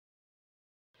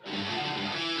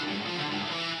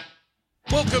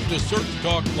Welcome to Search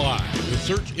Talk Live with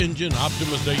search engine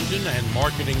optimization and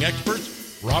marketing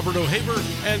experts Robert O'Haver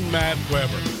and Matt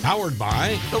Weber. Powered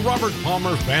by the Robert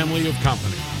Palmer family of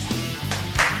companies.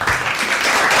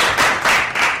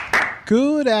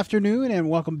 Good afternoon and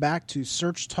welcome back to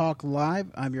Search Talk Live.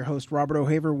 I'm your host, Robert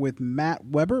O'Haver, with Matt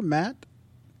Weber. Matt,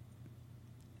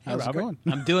 how's it going?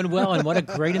 I'm doing well, and what a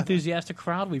great enthusiastic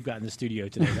crowd we've got in the studio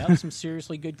today. That was some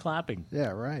seriously good clapping. Yeah,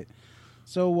 right.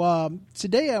 So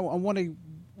today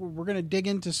we're going to dig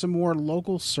into some more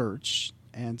local search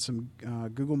and some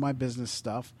Google My Business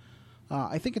stuff.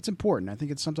 I think it's important. I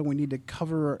think it's something we need to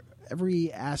cover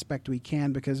every aspect we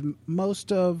can because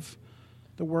most of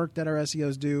the work that our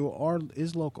SEOs do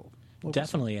is local.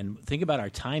 Definitely, and think about our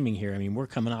timing here. I mean, we're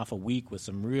coming off a week with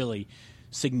some really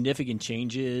significant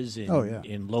changes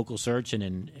in local search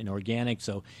and in organic.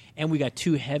 So, and we got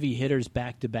two heavy hitters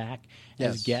back to back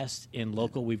as guests in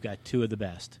local. We've got two of the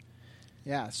best.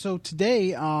 Yeah. So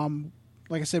today,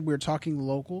 like I said, we're talking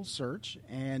local search,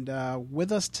 and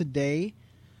with us today,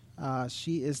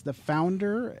 she is the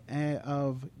founder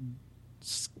of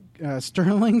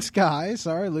Sterling Sky.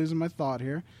 Sorry, losing my thought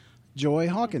here. Joy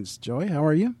Hawkins. Joy, how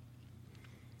are you?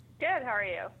 Good. How are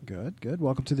you? Good.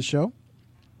 Welcome to the show.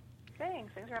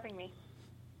 Thanks for having me.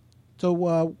 So,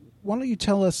 why don't you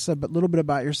tell us a little bit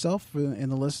about yourself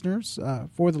and the listeners,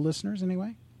 for the listeners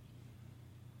anyway?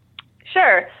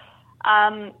 Sure.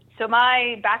 So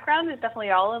my background is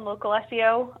definitely all in local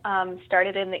SEO.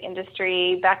 Started in the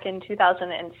industry back in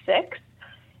 2006,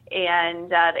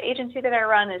 and the agency that I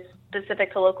run is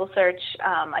specific to local search.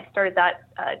 I started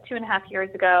that 2.5 years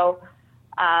ago.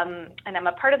 And I'm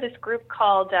a part of this group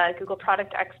called Google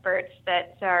Product Experts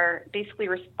that are basically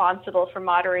responsible for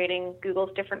moderating Google's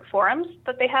different forums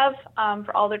that they have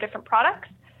for all their different products.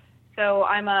 So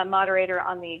I'm a moderator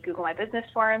on the Google My Business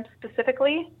forum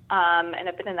specifically, and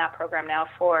I've been in that program now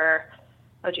for,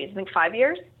 I think 5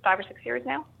 or 6 years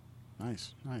now.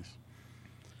 Nice.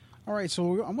 All right,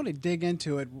 so I want to dig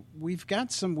into it. We've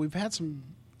had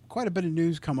quite a bit of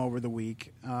news come over the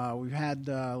week. We've had,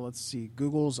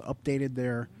 Google's updated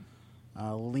their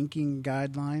linking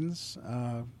guidelines.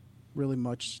 Really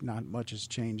not much has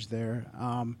changed there.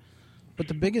 But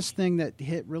the biggest thing that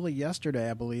hit really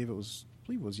yesterday, I believe it was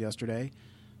yesterday,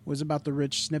 was about the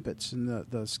rich snippets and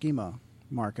the schema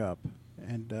markup,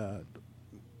 and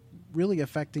really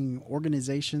affecting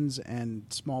organizations and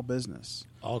small business.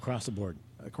 All across the board.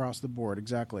 Across the board,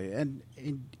 exactly. And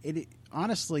it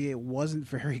honestly, it wasn't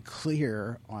very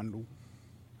clear on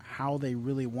how they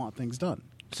really want things done.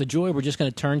 So, Joy, we're just going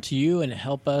to turn to you and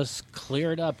help us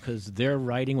clear it up because their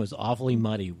writing was awfully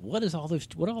muddy. What do all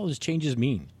those changes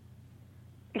mean?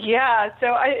 Yeah,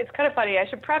 so it's kind of funny. I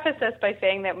should preface this by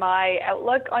saying that my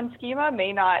outlook on schema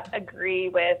may not agree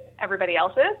with everybody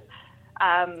else's.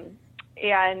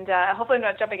 And hopefully I'm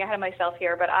not jumping ahead of myself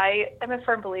here, but I am a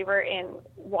firm believer in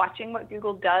watching what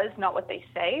Google does, not what they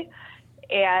say.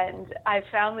 And I've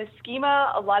found with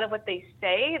schema, a lot of what they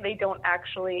say, they don't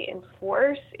actually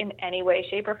enforce in any way,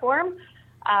 shape, or form.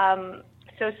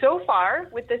 So far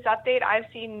with this update, I've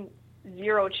seen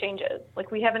zero changes.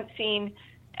 Like, we haven't seen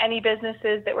any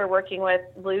businesses that we're working with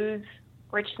lose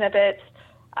rich snippets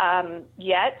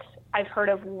yet. I've heard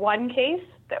of one case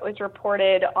that was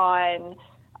reported on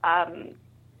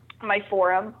my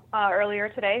forum earlier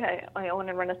today. I own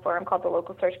and run a forum called the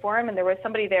Local Search Forum, and there was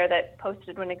somebody there that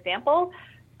posted an example,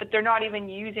 but they're not even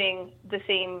using the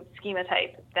same schema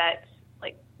type that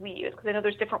we use, because I know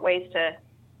there's different ways to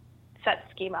set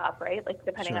schema up, right? Like,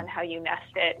 depending on how you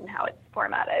nest it and how it's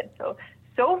formatted.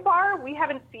 So far, we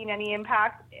haven't seen any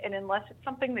impact, and unless it's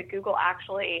something that Google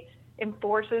actually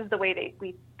enforces the way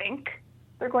we think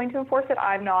they're going to enforce it,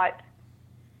 I'm not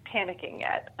panicking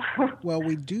yet. Well,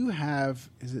 we do have,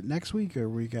 is it next week or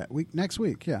next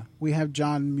week? Yeah. We have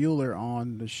John Mueller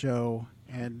on the show,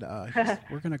 and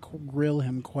we're going to grill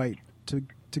him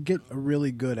to get a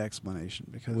really good explanation,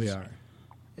 because we are.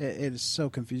 It is so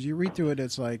confusing. You read through it,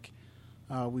 it's like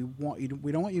we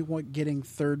don't want you getting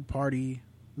third-party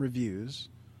reviews,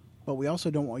 but we also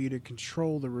don't want you to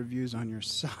control the reviews on your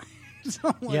site.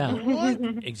 So what?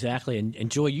 Exactly.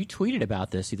 And Joy, you tweeted about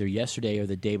this either yesterday or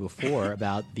the day before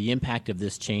about the impact of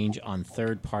this change on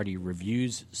third-party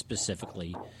reviews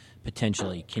specifically,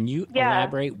 potentially. Can you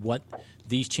elaborate what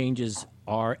these changes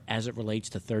are as it relates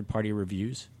to third-party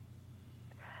reviews?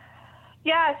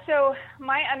 Yeah, so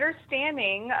my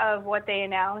understanding of what they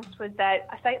announced was that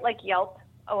a site like Yelp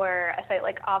or a site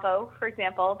like Avvo, for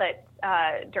example, that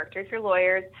directory through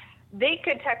lawyers, they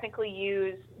could technically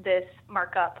use this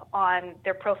markup on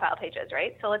their profile pages,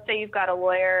 right? So let's say you've got a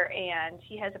lawyer and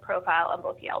he has a profile on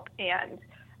both Yelp and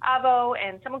Avvo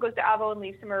and someone goes to Avvo and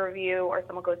leaves him a review, or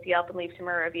someone goes to Yelp and leaves him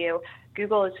a review,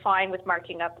 Google is fine with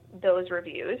marking up those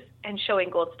reviews and showing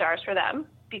gold stars for them,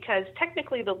 because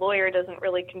technically the lawyer doesn't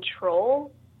really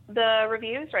control the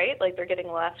reviews, right? Like, they're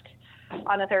getting left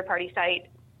on a third-party site,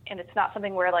 and it's not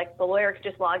something where, like, the lawyer could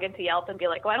just log into Yelp and be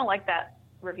like, I don't like that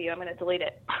review, I'm going to delete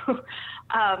it.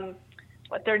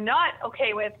 What they're not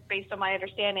okay with, based on my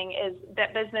understanding, is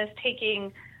that business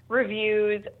taking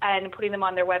reviews and putting them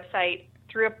on their website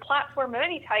through a platform of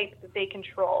any type that they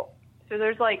control. So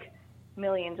there's like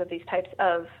millions of these types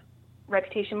of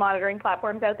reputation monitoring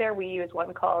platforms out there. We use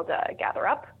one called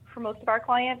GatherUp for most of our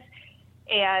clients.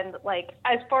 And like,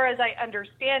 as far as I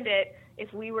understand it,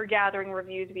 if we were gathering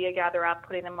reviews via GatherUp,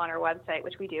 putting them on our website,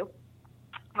 which we do,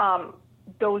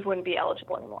 those wouldn't be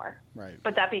eligible anymore. Right.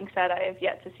 But that being said, I have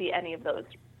yet to see any of those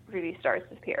review stars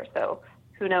disappear. So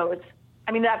who knows?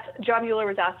 I mean, John Mueller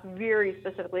was asked very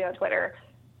specifically on Twitter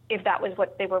if that was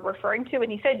what they were referring to,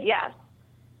 and he said yes.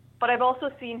 But I've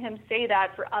also seen him say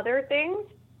that for other things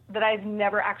that I've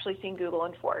never actually seen Google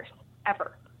enforce,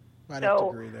 ever. I'd have to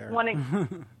agree there. One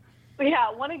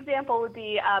example would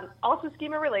be also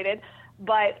schema related,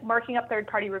 but marking up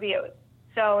third-party reviews.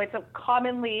 So it's a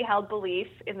commonly held belief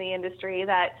in the industry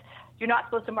that you're not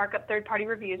supposed to mark up third-party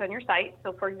reviews on your site.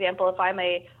 So, for example, if I'm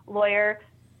a lawyer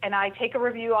and I take a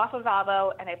review off of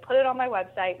Avvo and I put it on my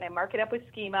website and I mark it up with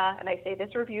schema and I say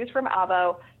this review is from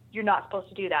Avvo, you're not supposed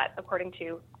to do that according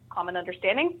to common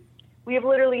understanding. We have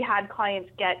literally had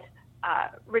clients get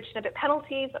rich snippet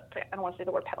penalties. I don't want to say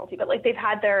the word penalty, but like they've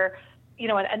had their,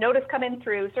 a notice come in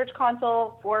through Search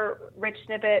Console for rich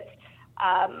snippets,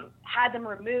 had them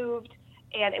removed,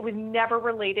 and it was never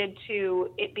related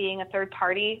to it being a third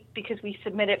party, because we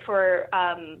submit it for,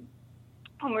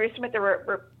 when we submit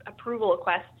the approval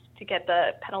requests to get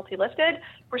the penalty lifted,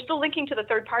 we're still linking to the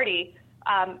third party.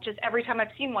 Just every time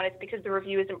I've seen one, it's because the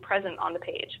review isn't present on the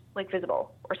page, like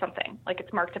visible or something. Like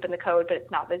it's marked up in the code, but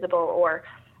it's not visible, or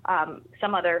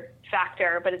some other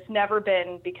factor, but it's never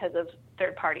been because of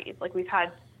third parties. Like we've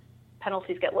had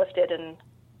penalties get lifted and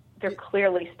they're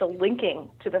clearly still linking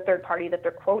to the third party that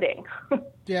they're quoting.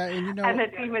 Yeah, and and the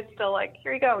team is still like,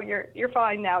 here you go, you're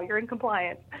fine now, you're in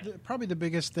compliance. Probably the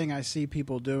biggest thing I see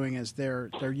people doing is they're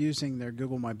using their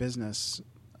Google My Business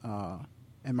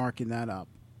and marking that up.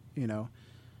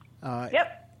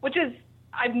 Yep, which is,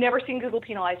 I've never seen Google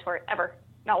penalized for it, ever,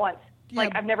 not once. Yeah.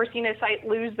 Like I've never seen a site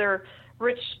lose their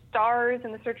rich stars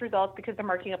in the search results because they're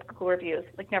marking up Google reviews,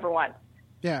 like never once.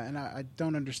 Yeah, and I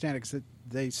don't understand it, because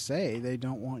they say they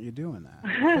don't want you doing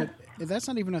that. But that's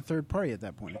not even a third party at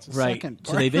that point. It's a second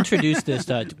party. So they've introduced this,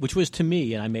 which was to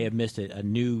me, and I may have missed it, a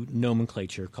new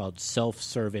nomenclature called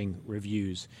self-serving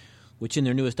reviews, which in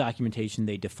their newest documentation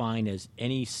they define as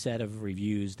any set of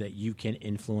reviews that you can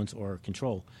influence or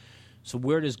control. So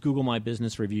where does Google My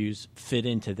Business reviews fit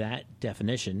into that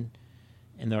definition?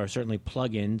 And there are certainly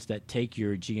plugins that take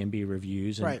your GMB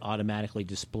reviews and automatically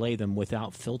display them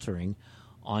without filtering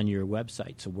on your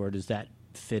website. So where does that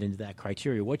fit into that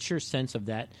criteria? What's your sense of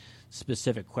that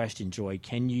specific question, Joy?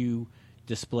 Can you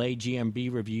display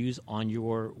GMB reviews on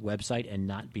your website and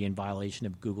not be in violation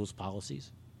of Google's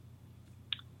policies?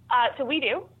 So we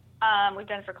do. We've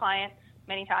done it for clients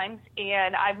many times,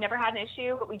 and I've never had an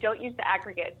issue, but we don't use the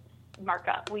aggregate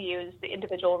markup. We use the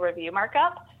individual review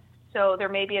markup. So there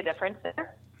may be a difference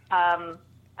there. I'm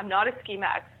not a schema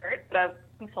expert, but I've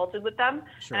consulted with them.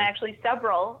 Sure. And actually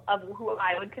several of who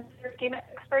I would consider schema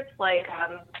experts, like,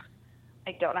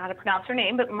 I don't know how to pronounce her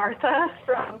name, but Martha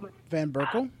from... Van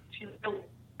Berkel? She's really,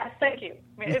 yes, thank you.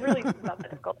 I mean, it really is not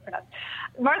difficult to pronounce.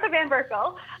 Martha Van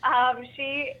Berkel,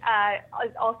 she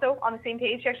is also on the same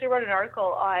page. She actually wrote an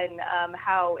article on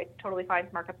how it's totally fine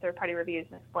to mark up third-party reviews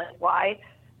and explain why.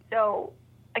 So,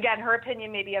 again, her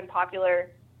opinion may be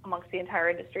unpopular amongst the entire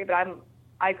industry, but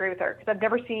I agree with her, because I've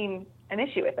never seen an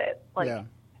issue with it. Like, I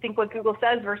think what Google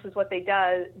says versus what they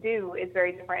do is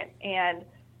very different. And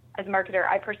as a marketer,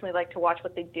 I personally like to watch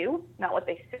what they do, not what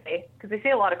they say, because they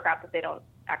say a lot of crap that they don't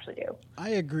actually do. I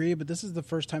agree, but this is the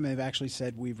first time they've actually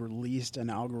said we've released an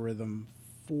algorithm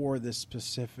for this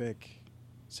specific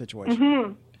situation.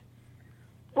 Mm-hmm.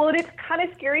 Well, it is kind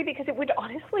of scary, because it would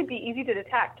honestly be easy to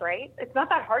detect, right? It's not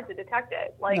that hard to detect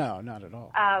it. Like, no, not at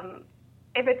all.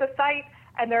 If it's a site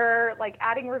and they're like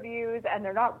adding reviews and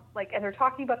they're not like, and they're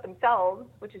talking about themselves,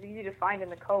 which is easy to find in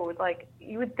the code, like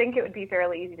you would think it would be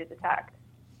fairly easy to detect.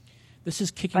 This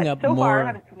is kicking up so more. Far, I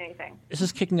haven't seen anything. This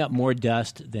is kicking up more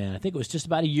dust than, I think it was just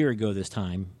about a year ago this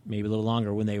time, maybe a little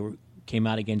longer, when they came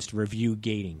out against review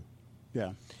gating.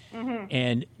 Yeah. Mm-hmm.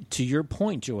 And to your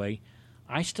point, Joy,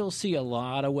 I still see a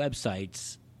lot of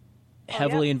websites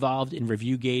heavily involved in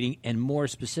review gating and more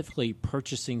specifically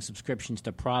purchasing subscriptions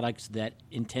to products that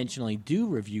intentionally do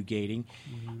review gating.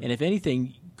 Mm-hmm. And if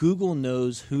anything, Google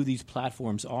knows who these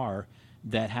platforms are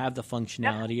that have the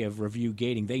functionality of review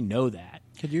gating. They know that.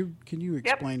 Can you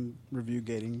explain review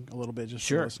gating a little bit just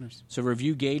for listeners? So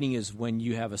review gating is when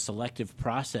you have a selective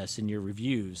process in your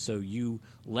reviews. So you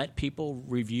let people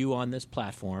review on this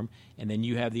platform, and then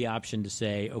you have the option to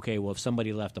say, okay, well, if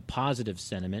somebody left a positive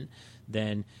sentiment,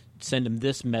 then send them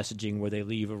this messaging where they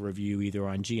leave a review either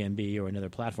on GMB or another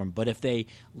platform. But if they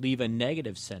leave a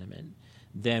negative sentiment,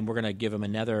 then we're going to give them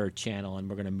another channel, and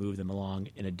we're going to move them along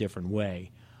in a different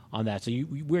way on that. So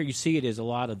where you see it is a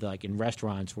lot of like in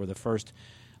restaurants where the first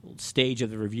stage of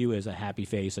the review is a happy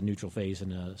face, a neutral face,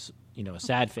 and a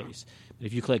sad face. But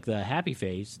if you click the happy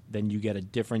face, then you get a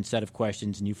different set of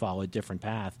questions and you follow a different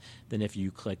path than if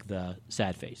you click the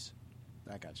sad face.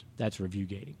 I got you. That's review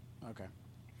gating. Okay.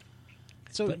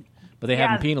 So, but they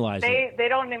haven't penalized it. They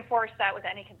don't enforce that with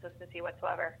any consistency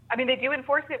whatsoever. I mean, they do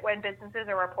enforce it when businesses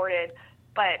are reported,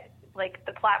 but like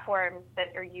the platforms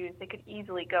that are used, they could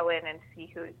easily go in and see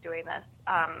who's doing this.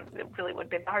 It really would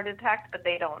be hard to detect, but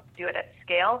they don't do it at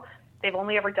scale. They've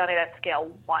only ever done it at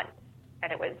scale once,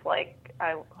 and it was like,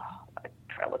 I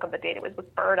try to look up the date. It was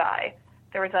with Bird Eye.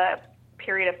 There was a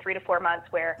period of 3 to 4 months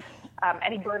where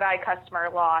any Bird Eye customer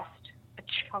lost a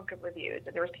chunk of reviews,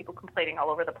 and there was people complaining all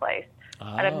over the place.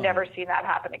 And I've never seen that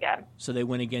happen again. So they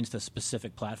went against a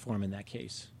specific platform in that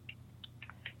case.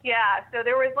 Yeah, so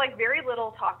there was like very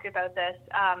little talk about this.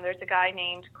 There's a guy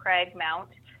named Craig Mount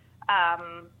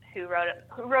who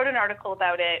wrote an article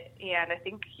about it, and I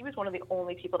think he was one of the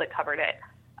only people that covered it.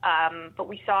 But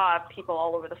we saw people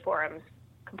all over the forums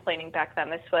complaining back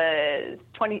then. This was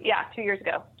 2 years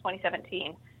ago,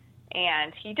 2017,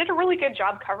 and he did a really good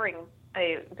job covering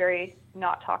a very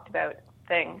not talked about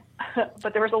thing.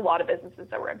 But there was a lot of businesses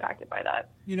that were impacted by that.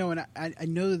 And I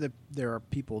know that there are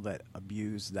people that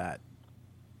abuse that.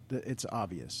 It's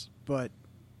obvious, but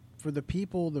for the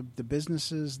people, the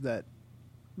businesses that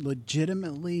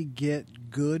legitimately get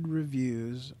good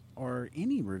reviews or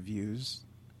any reviews,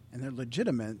 and they're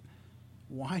legitimate,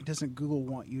 why doesn't Google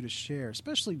want you to share,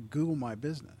 especially Google My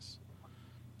Business?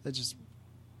 That just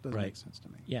doesn't make sense to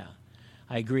me. Yeah,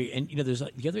 I agree. And there's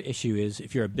the other issue is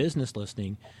if you're a business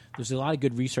listening, there's a lot of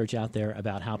good research out there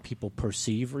about how people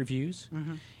perceive reviews,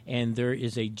 and there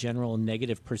is a general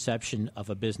negative perception of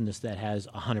a business that has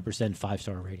 100%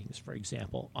 5-star ratings, for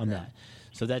example, on that.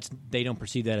 So they don't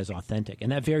perceive that as authentic,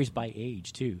 and that varies by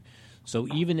age too. So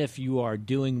even if you are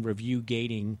doing review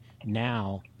gating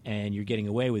now and you're getting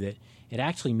away with it, it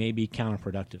actually may be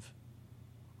counterproductive.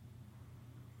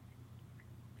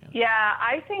 Yeah,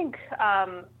 I think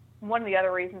one of the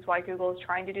other reasons why Google is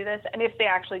trying to do this, and if they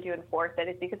actually do enforce it,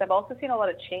 is because I've also seen a lot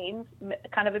of chains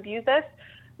kind of abuse this,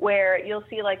 where you'll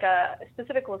see like a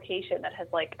specific location that has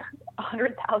like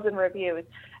 100,000 reviews,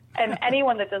 and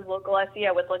anyone that does local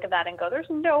SEO would look at that and go, there's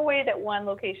no way that one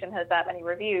location has that many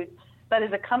reviews. But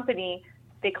as a company,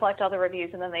 they collect all the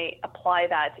reviews and then they apply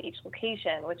that to each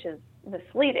location, which is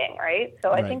misleading, right?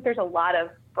 So I think there's a lot of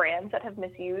brands that have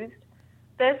misused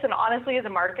this, and honestly, as a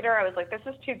marketer, I was like, this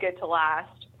is too good to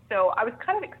last. So I was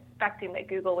kind of expecting that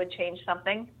Google would change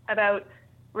something about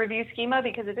review schema,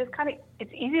 because it is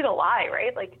it's easy to lie,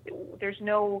 right? Like there's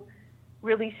no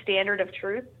really standard of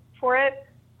truth for it.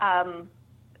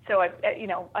 So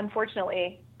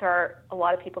unfortunately, there are a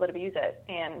lot of people that abuse it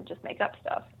and just make up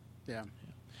stuff. Yeah.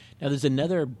 Now, there's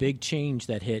another big change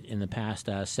that hit in the past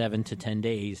 7 to 10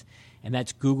 days, and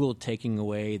that's Google taking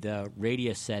away the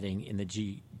radius setting in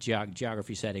the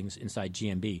geography settings inside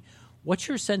GMB. What's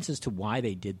your sense as to why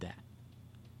they did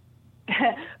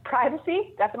that?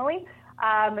 Privacy, definitely.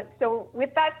 So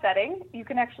with that setting, you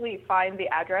can actually find the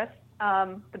address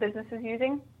the business is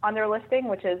using on their listing,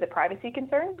 which is a privacy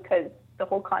concern, because the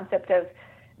whole concept of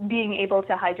being able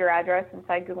to hide your address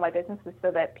inside Google My Business is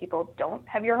so that people don't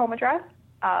have your home address.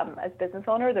 As business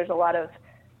owner, there's a lot of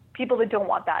people that don't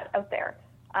want that out there.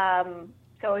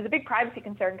 So it's a big privacy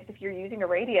concern, because if you're using a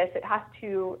radius, it has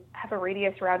to have a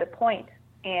radius around a point,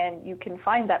 and you can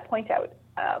find that point out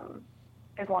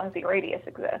as long as the radius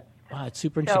exists. Wow, it's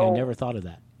super interesting. I never thought of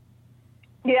that.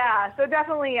 Yeah, so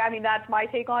definitely, I mean, that's my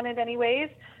take on it anyways.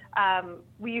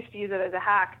 We used to use it as a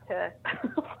hack to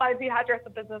find the address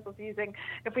the business was using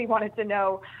if we wanted to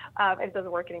know. It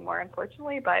doesn't work anymore,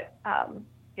 unfortunately, but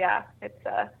yeah, it's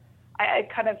I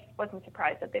kind of wasn't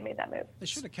surprised that they made that move. They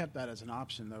should have kept that as an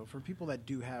option, though, for people that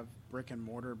do have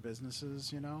brick-and-mortar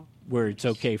businesses, Where it's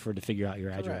okay to figure out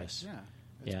your address. Yeah.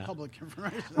 It's public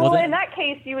information. Well, in that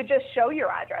case, you would just show your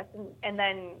address, and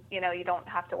then, you don't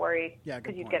have to worry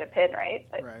because you'd get a PIN, right?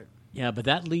 But, right. Yeah, but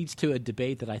that leads to a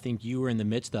debate that I think you were in the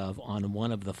midst of on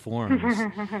one of the forums,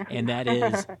 and that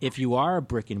is, if you are a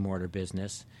brick-and-mortar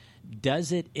business,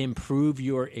 does it improve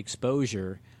your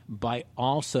exposure by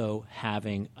also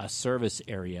having a service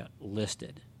area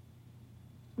listed?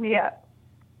 Yeah.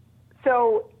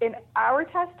 So in our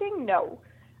testing, no.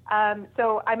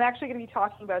 So I'm actually going to be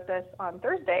talking about this on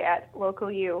Thursday at Local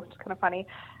U, which is kind of funny.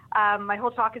 My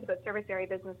whole talk is about service area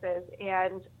businesses,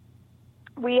 and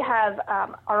we have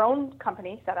our own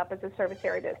company set up as a service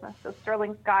area business. So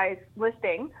Sterling Sky's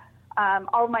listing,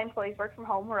 all of my employees work from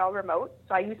home. We're all remote.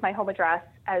 So I use my home address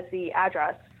as the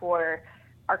address for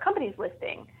our company's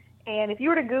listing. And if you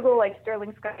were to Google like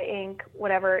Sterling Sky Inc.,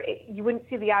 whatever, you wouldn't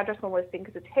see the address on the listing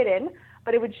because it's hidden,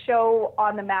 but it would show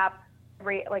on the map,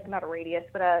 like not a radius,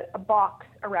 but a box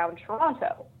around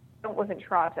Toronto. It wasn't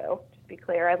Toronto, just to be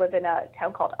clear. I live in a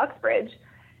town called Uxbridge.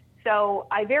 So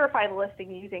I verify the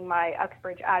listing using my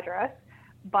Uxbridge address,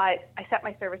 but I set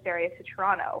my service area to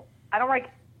Toronto. I don't rank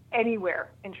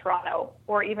anywhere in Toronto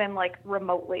or even like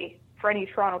remotely for any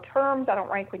Toronto terms. I don't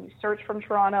rank when you search from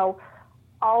Toronto.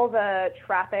 All the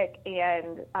traffic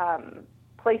and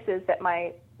places that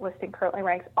my listing currently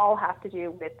ranks all have to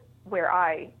do with where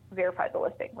I verify the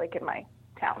listing, like in my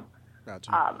town.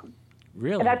 Gotcha.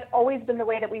 Really? And that's always been the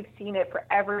way that we've seen it for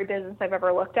every business I've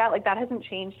ever looked at. Like that hasn't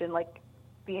changed in like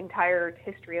the entire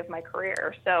history of my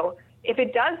career. So if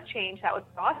it does change, that would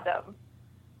be awesome.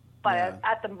 But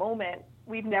at the moment,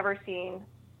 we've never seen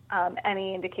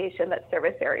any indication that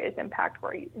service areas impact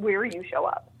where you show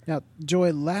up. Now,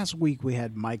 Joy, last week we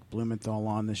had Mike Blumenthal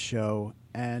on the show,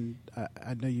 and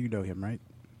I know you know him, right?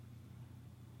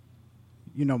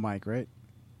 You know Mike, right?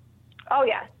 Oh,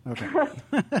 yeah. Okay.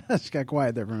 Just got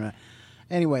quiet there for a minute.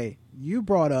 Anyway, you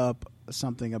brought up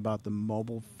something about the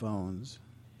mobile phones.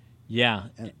 Yeah.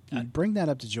 And bring that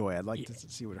up to Joy. I'd like to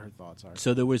see what her thoughts are.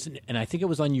 So there was, and I think it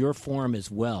was on your forum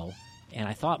as well, and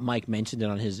I thought Mike mentioned it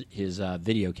on his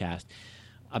video cast,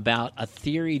 about a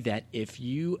theory that if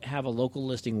you have a local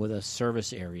listing with a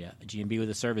service area, a GMB with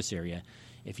a service area,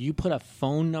 if you put a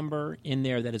phone number in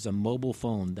there that is a mobile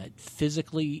phone that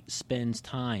physically spends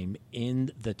time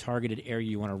in the targeted area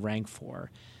you want to rank for,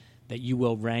 that you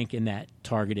will rank in that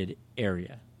targeted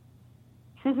area.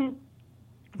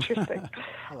 Interesting.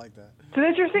 I like that. It's an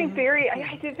interesting theory.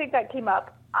 I did think that came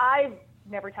up. I've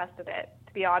never tested it,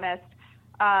 to be honest.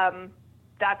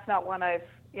 That's not one I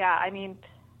mean,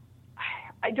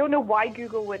 I don't know why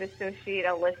Google would associate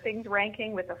a listings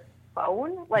ranking with a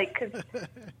phone. Like, because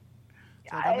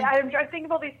I'm trying to think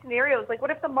of all these scenarios. Like,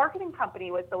 what if the marketing company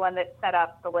was the one that set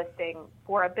up the listing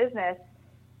for a business,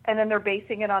 and then they're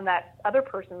basing it on that other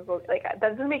person's, like, that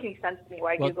doesn't make any sense to me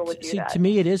why Google would do that. To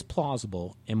me, it is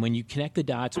plausible. And when you connect the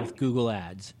dots with Google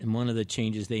Ads, and one of the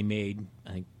changes they made,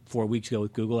 I think, 4 weeks ago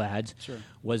with Google Ads,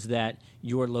 was that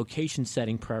your location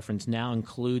setting preference now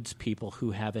includes people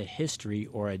who have a history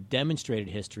or a demonstrated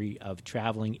history of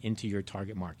traveling into your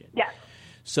target market. Yes.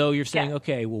 So you're saying,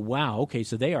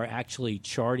 so they are actually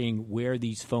charting where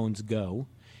these phones go,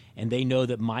 and they know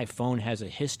that my phone has a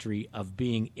history of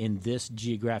being in this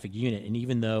geographic unit. And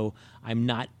even though I'm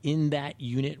not in that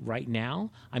unit right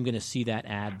now, I'm going to see that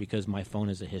ad because my phone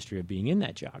has a history of being in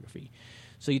that geography.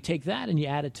 So you take that and you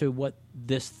add it to what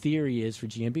this theory is for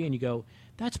GMB, and you go,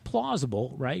 that's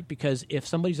plausible, right? Because if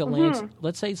somebody's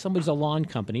let's say somebody's a lawn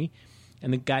company,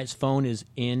 and the guy's phone is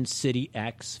in City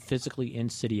X, physically in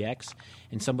City X,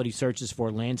 and somebody searches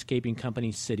for landscaping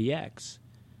company City X,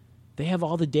 they have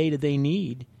all the data they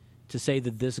need to say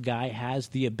that this guy has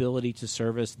the ability to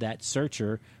service that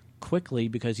searcher quickly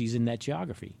because he's in that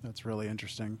geography. That's really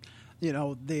interesting. You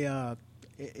know,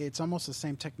 it's almost the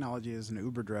same technology as an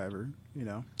Uber driver, you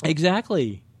know.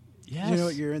 Exactly. Yes. You know,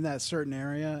 you're in that certain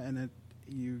area, and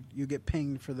you get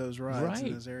pinged for those rides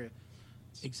in this area.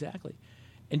 Exactly.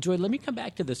 And Joy, let me come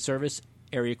back to the service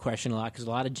area question a lot, because a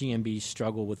lot of GMBs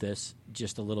struggle with this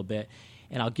just a little bit.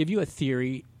 And I'll give you a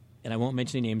theory, and I won't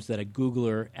mention any names, that a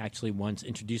Googler actually once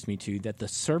introduced me to, that the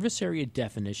service area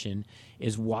definition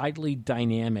is widely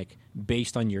dynamic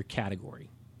based on your category.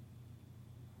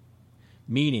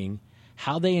 Meaning,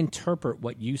 how they interpret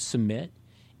what you submit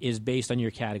is based on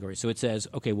your category. So it says,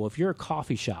 okay, well, if you're a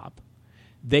coffee shop,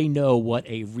 they know what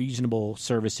a reasonable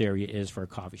service area is for a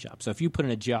coffee shop. So if you put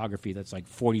in a geography that's like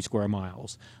 40 square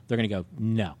miles, they're going to go,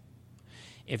 no.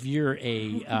 If you're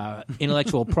a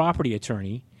intellectual property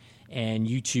attorney and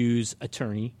you choose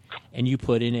attorney and you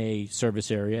put in a service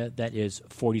area that is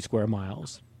 40 square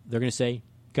miles, they're going to say,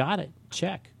 got it,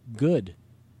 check, good.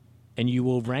 And you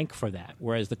will rank for that.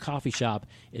 Whereas the coffee shop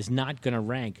is not going to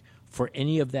rank for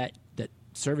any of that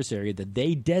service area that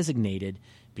they designated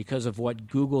because of what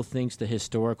Google thinks the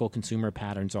historical consumer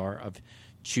patterns are of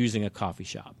choosing a coffee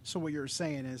shop. So what you're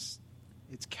saying is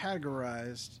it's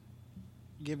categorized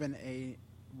given a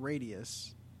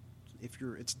radius.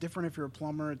 It's different if you're a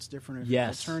plumber, it's different if you're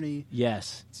an attorney.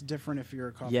 Yes. It's different if you're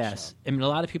a coffee shop. Yes. I mean, a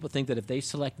lot of people think that if they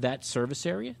select that service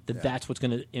area, that's what's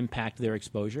going to impact their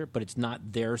exposure, but it's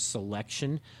not their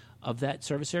selection of that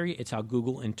service area. It's how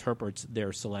Google interprets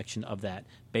their selection of that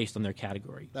based on their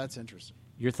category. That's interesting.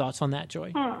 Your thoughts on that,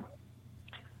 Joy?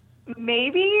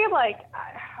 Maybe,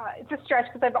 it's a stretch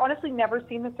because I've honestly never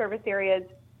seen the service areas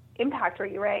impact where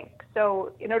you rank.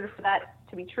 So in order for that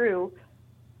to be true,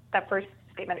 that first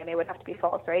statement I made would have to be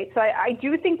false, right? So I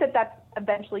do think that that's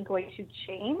eventually going to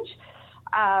change.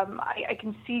 I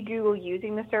can see Google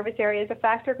using the service area as a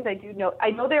factor because I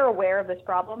know they're aware of this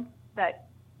problem that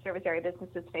service area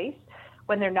businesses face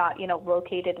when they're not,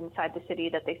 located inside the city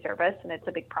that they service, and it's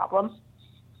a big problem.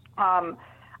 I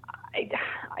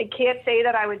can't say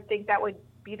that I would think that would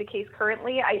be the case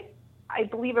currently. I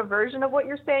believe a version of what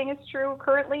you're saying is true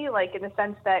currently, like in the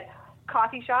sense that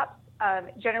coffee shops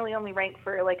generally only rank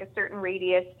for like a certain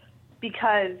radius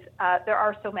because there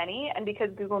are so many, and because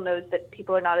Google knows that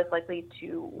people are not as likely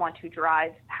to want to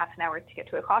drive half an hour to get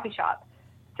to a coffee shop.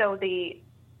 So the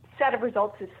set of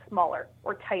results is smaller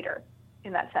or tighter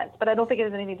in that sense. But I don't think it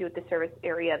has anything to do with the service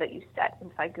area that you set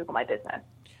inside Google My Business.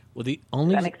 Well, the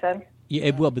only Does that make sense? Yeah,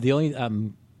 it will. But the only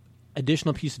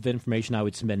additional piece of information I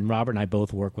would submit, and Robert and I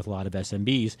both work with a lot of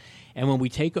SMBs, and when we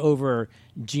take over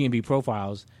GMB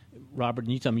profiles, Robert,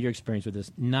 and you tell me your experience with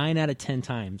this, 9 out of 10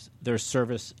 times their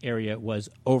service area was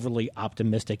overly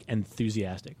optimistic,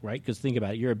 enthusiastic, right? Because think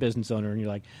about it. You're a business owner, and you're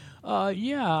like,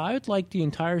 I would like the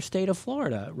entire state of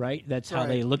Florida, right? That's how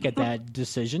they look at that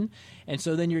decision. And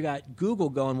so then you got Google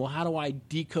going, well, how do I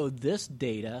decode this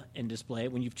data and display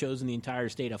it when you've chosen the entire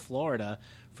state of Florida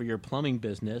for your plumbing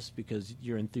business because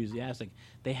you're enthusiastic?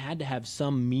 They had to have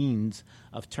some means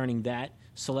of turning that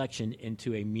selection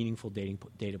into a meaningful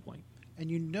data point. And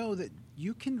you know that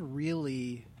you can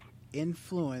really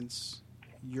influence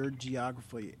your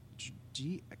geography.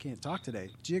 I can't talk today.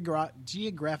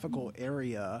 Geographical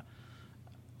area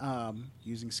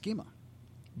using schema.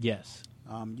 Yes.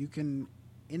 You can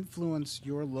influence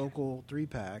your local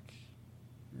 3-pack,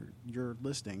 your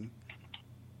listing,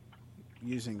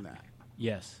 using that.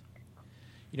 Yes.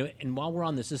 And while we're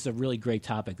on this is a really great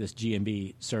topic, this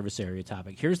GMB service area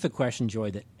topic. Here's the question,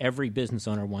 Joy, that every business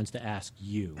owner wants to ask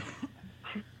you.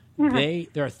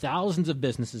 There are thousands of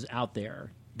businesses out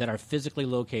there that are physically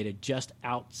located just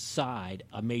outside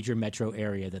a major metro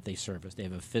area that they service. They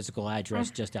have a physical address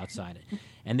just outside it,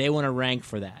 and they want to rank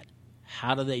for that.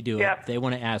 How do they do it? They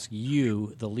want to ask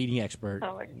you, the leading expert,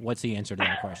 what's the answer to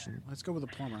that question? Let's go with a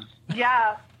plumber.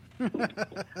 Yeah.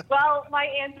 Well, my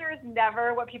answer is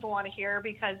never what people want to hear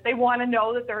because they want to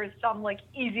know that there is some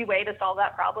easy way to solve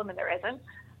that problem, and there isn't.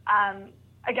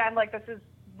 Again, this is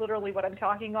literally what I'm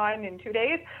talking on in 2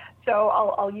 days, so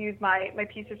I'll use my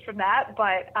pieces from that.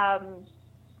 But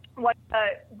one of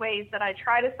the ways that I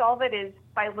try to solve it is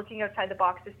by looking outside the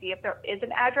box to see if there is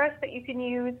an address that you can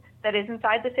use that is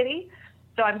inside the city.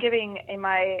 So I'm giving, in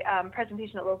my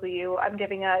presentation at Local U, I'm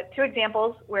giving 2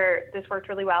 examples where this worked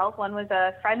really well. One was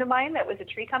a friend of mine that was a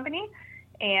tree company,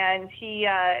 and he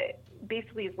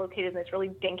basically is located in this really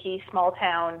dinky small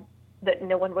town that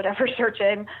no one would ever search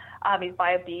in. He's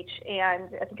by a beach, and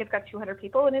I think it's got 200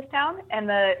 people in his town. And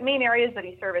the main areas that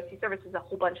he services a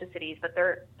whole bunch of cities, but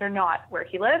they're not where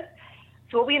he lives.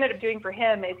 So what we ended up doing for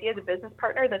him is he has a business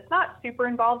partner that's not super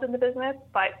involved in the business,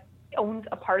 but owns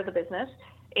a part of the business.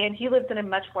 And he lives in a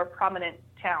much more prominent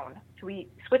town. So we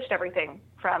switched everything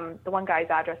from the one guy's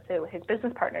address to his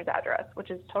business partner's address,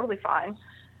 which is totally fine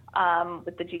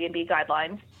with the GMB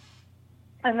guidelines.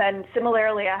 And then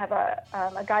similarly, I have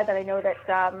a guy that I know that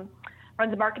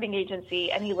runs a marketing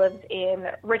agency, and he lives in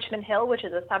Richmond Hill, which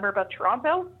is a suburb of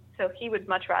Toronto. So he would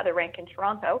much rather rank in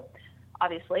Toronto,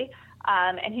 obviously.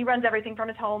 And he runs everything from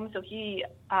his home, so he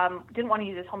didn't want to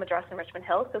use his home address in Richmond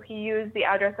Hill, so he used the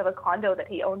address of a condo that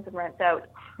he owns and rents out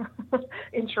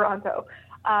in Toronto.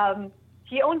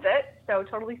 He owns it, so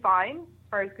totally fine as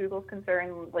far as Google's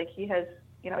concerned. He has,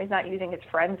 he's not using his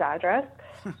friend's address.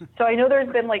 So I know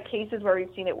there's been cases where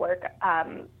we've seen it work.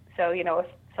 So, if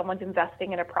someone's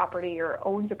investing in a property or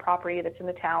owns a property that's in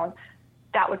the town,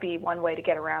 that would be one way to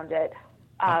get around it.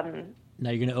 Now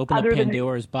you're going to open up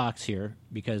Pandora's box here,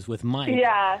 because with Mike,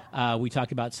 we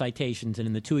talked about citations, and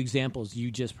in the 2 examples you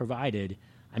just provided,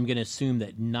 I'm going to assume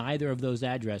that neither of those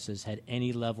addresses had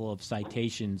any level of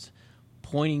citations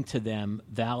pointing to them,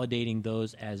 validating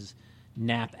those as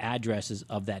NAP addresses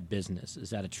of that business.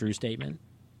 Is that a true statement?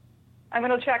 I'm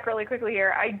going to check really quickly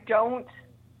here. I don't.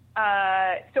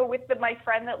 So with my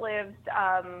friend that lives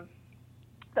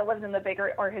that lives in the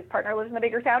bigger, or his partner lives in the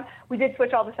bigger town. We did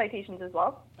switch all the citations as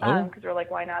well because we're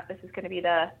like, why not? This is going to be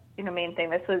the main thing.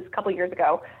 This was a couple years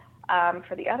ago.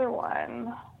 For the other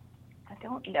one, I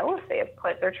don't know if they have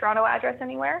put their Toronto address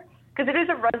anywhere because it is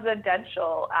a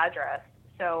residential address.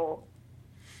 So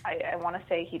I want to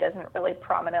say he doesn't really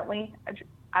prominently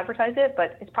advertise it,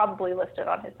 but it's probably listed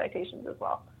on his citations as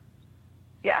well.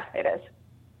 Yeah, it is.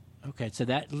 Okay, so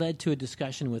that led to a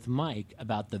discussion with Mike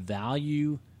about the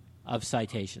value of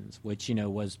citations, which,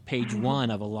 was page one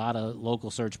of a lot of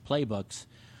local search playbooks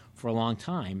for a long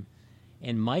time.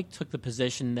 And Mike took the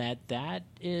position that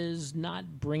is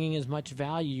not bringing as much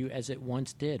value as it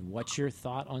once did. What's your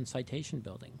thought on citation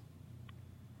building?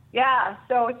 Yeah,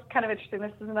 so it's kind of interesting.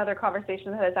 This is another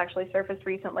conversation that has actually surfaced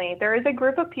recently. There is a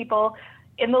group of people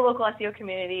in the local SEO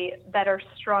community that are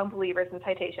strong believers in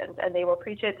citations, and they will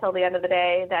preach it till the end of the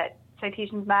day that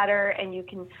citations matter, and you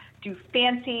can do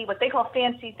what they call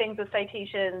fancy things with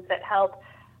citations that help.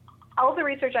 All the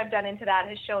research I've done into that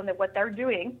has shown that what they're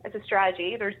doing as a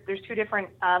strategy, there's two different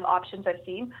options I've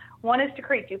seen. One is to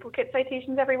create duplicate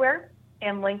citations everywhere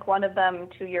and link one of them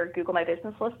to your Google My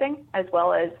Business listing, as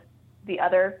well as the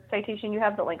other citation you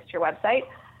have that links to your website.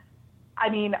 I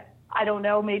mean, I don't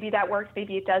know, maybe that works,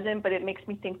 maybe it doesn't, but it makes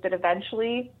me think that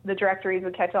eventually the directories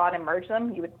would catch on and merge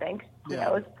them, you would think. Who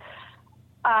knows?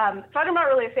 So I'm not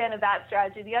really a fan of that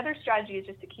strategy. The other strategy is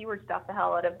just to keyword stuff the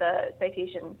hell out of the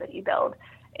citations that you build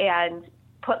and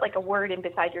put like a word in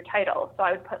beside your title. So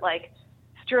I would put like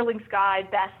Sterling Sky,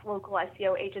 best local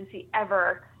SEO agency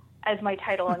ever as my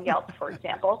title on Yelp, for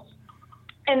example.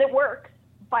 And it works.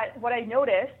 But what I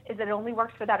noticed is that it only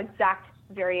works for that exact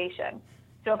variation.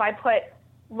 So if I put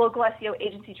local SEO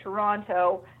agency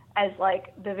Toronto as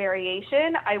like the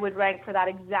variation, I would rank for that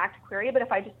exact query. But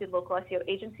if I just did local SEO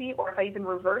agency, or if I even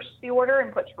reversed the order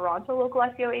and put Toronto local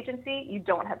SEO agency, you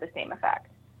don't have the same effect.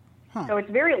 So it's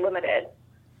very limited.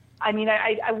 I mean,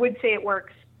 I would say it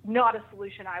works. Not a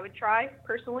solution I would try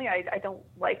personally. I don't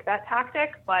like that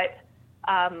tactic, but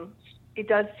it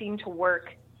does seem to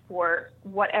work for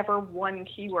whatever one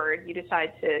keyword you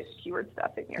decide to keyword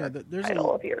stuff in your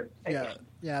title of your citation.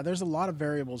 Yeah, there's a lot of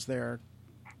variables there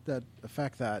that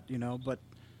affect that, but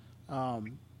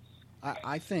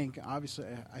I think, obviously,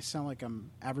 I sound like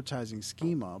I'm advertising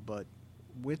Schema, but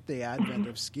with the advent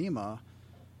of Schema,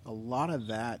 a lot of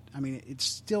that, I mean, it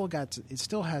still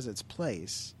has its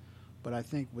place, but I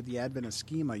think with the advent of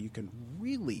Schema, you can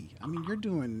really, I mean, you're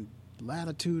doing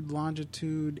latitude,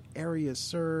 longitude, area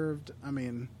served, I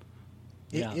mean,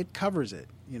 it covers it,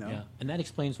 Yeah, and that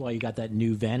explains why you got that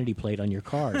new vanity plate on your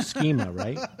car, Schema,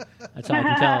 right? That's how I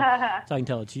can tell. That's how I can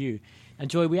tell it's you. And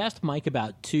Joy, we asked Mike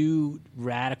about two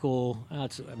radical,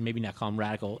 maybe not call them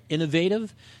radical,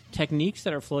 innovative techniques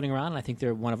that are floating around. And I think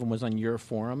one of them was on your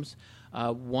forums.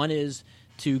 One is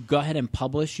to go ahead and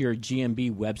publish your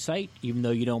GMB website, even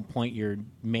though you don't point your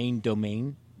main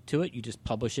domain to it. You just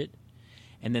publish it.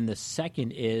 And then the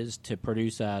second is to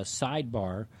produce a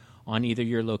sidebar on either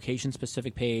your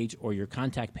location-specific page or your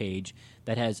contact page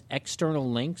that has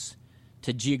external links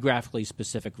to geographically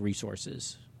specific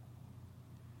resources.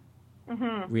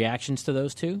 Mm-hmm. Reactions to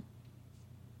those two?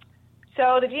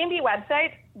 So the GMB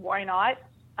website, why not?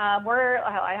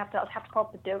 I have to pull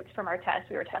up the notes from our test.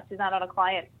 We were testing that on a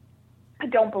client. I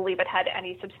don't believe it had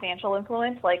any substantial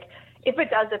influence. Like, if it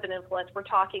does have an influence, we're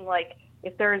talking like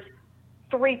if there's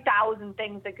 3,000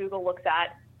 things that Google looks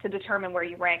at to determine where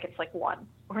you rank, it's like one.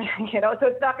 So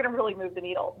it's not going to really move the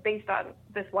needle based on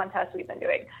this one test we've been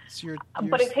doing. So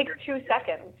but it takes 2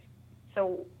 seconds.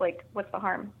 So, like, what's the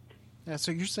harm? Yeah,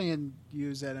 so you're saying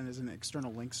use that as an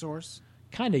external link source?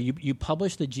 Kind of. You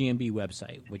publish the GMB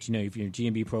website, which, if you're in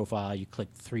your GMB profile, you click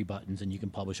 3 buttons and you can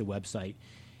publish a website.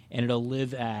 And it'll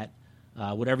live at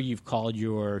whatever you've called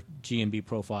your GMB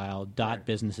profile,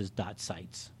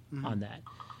 .businesses.sites on that.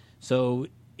 So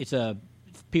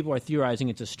people are theorizing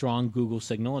it's a strong Google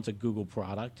signal. It's a Google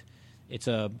product. It's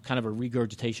a kind of a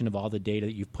regurgitation of all the data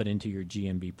that you've put into your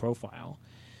GMB profile.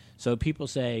 So people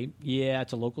say, yeah,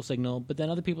 it's a local signal. But then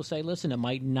other people say, listen, it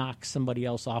might knock somebody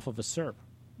else off of a SERP,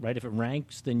 right? If it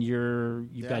ranks, then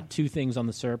you've got 2 things on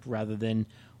the SERP rather than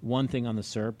 1 thing on the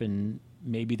SERP. And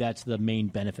maybe that's the main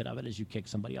benefit of it, is you kick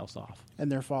somebody else off.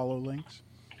 And their follow links?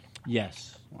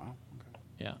 Yes. Wow. Okay.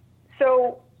 Yeah.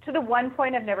 So to the one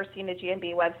point, I've never seen a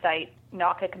GMB website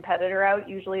knock a competitor out.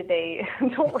 Usually they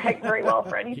don't rank very well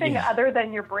for anything other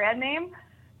than your brand name.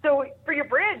 So for your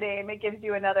brand name, it gives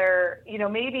you another,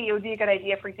 maybe it would be a good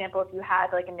idea, for example, if you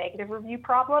had like a negative review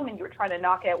problem and you were trying to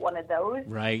knock out one of those.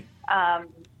 Right. I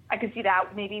could see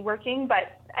that maybe working,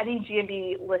 but any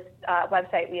GMB list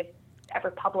website we have ever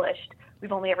published,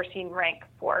 we've only ever seen rank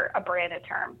for a branded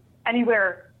term.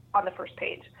 Anywhere on the first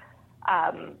page.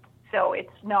 So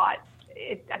it's not.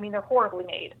 They're horribly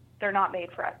made. They're not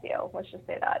made for SEO. Let's just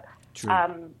say that. True.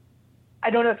 I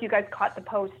don't know if you guys caught the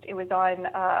post. It was on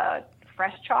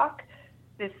Fresh Chalk.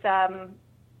 This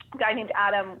guy named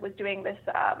Adam was doing this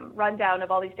rundown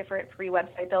of all these different free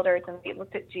website builders, and we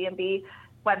looked at GMB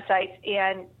websites.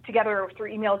 And together,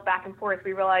 through emails back and forth,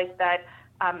 we realized that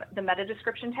the meta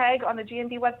description tag on the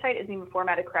GMB website isn't even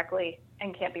formatted correctly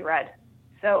and can't be read.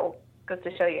 So it goes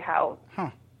to show you how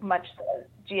much the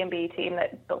GMB team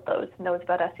that built those knows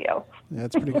about SEO. Yeah,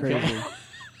 that's pretty crazy.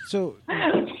 So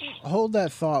hold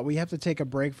that thought. We have to take a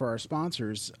break for our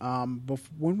sponsors.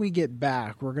 When we get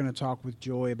back, we're going to talk with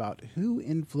Joy about who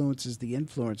influences the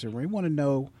influencer. We want to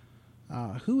know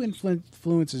who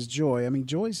influences Joy. I mean,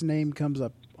 Joy's name comes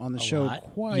up on the show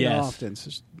quite often.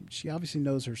 So she obviously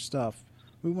knows her stuff.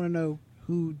 We want to know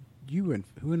who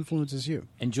influences you.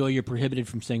 And Joy, you're prohibited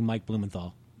from saying Mike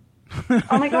Blumenthal.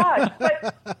 Oh my gosh!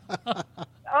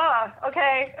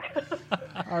 Okay.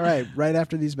 All right, right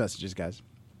after these messages, guys.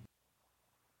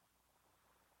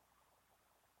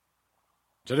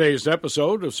 Today's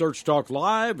episode of Search Talk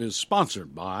Live is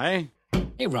sponsored by...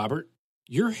 Hey, Robert.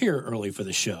 You're here early for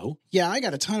the show. Yeah, I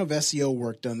got a ton of SEO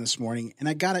work done this morning, and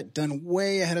I got it done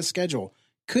way ahead of schedule.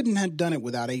 Couldn't have done it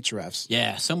without Ahrefs.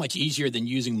 Yeah, so much easier than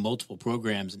using multiple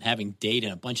programs and having data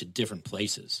in a bunch of different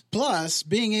places. Plus,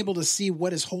 being able to see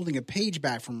what is holding a page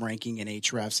back from ranking in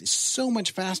Ahrefs is so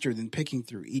much faster than picking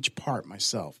through each part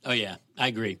myself. Oh, yeah, I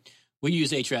agree. We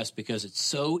use Ahrefs because it's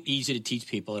so easy to teach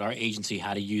people at our agency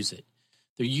how to use it.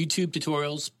 Their YouTube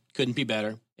tutorials couldn't be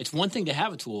better. It's one thing to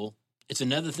have a tool. It's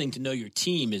another thing to know your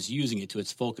team is using it to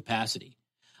its full capacity.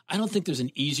 I don't think there's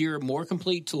an easier, more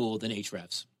complete tool than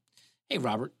Ahrefs. Hey,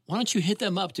 Robert, why don't you hit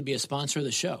them up to be a sponsor of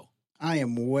the show? I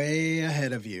am way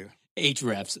ahead of you.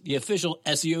 Ahrefs, the official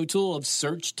SEO tool of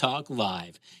Search Talk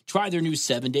Live. Try their new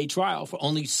 7-day trial for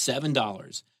only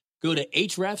 $7. Go to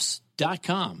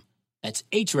Ahrefs.com. That's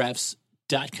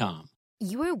Ahrefs.com.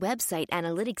 Your website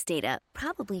analytics data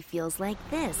probably feels like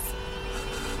this.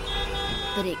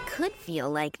 But it could feel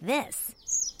like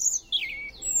this.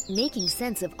 Making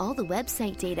sense of all the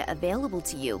website data available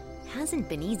to you hasn't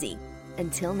been easy.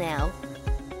 Until now.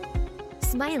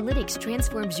 Smialytics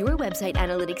transforms your website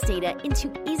analytics data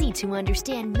into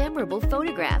easy-to-understand, memorable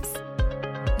photographs.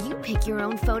 You pick your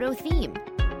own photo theme.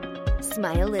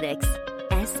 Smialytics.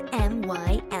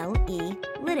 S-M-Y-L-E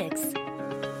Lytics.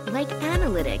 Like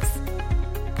analytics.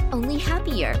 Only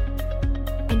happier.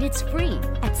 And it's free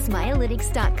at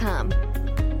Smialytics.com.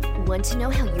 Want to know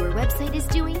how your website is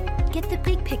doing? Get the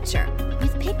big picture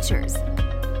with pictures.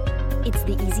 It's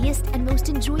the easiest and most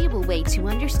enjoyable way to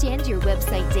understand your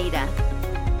website data.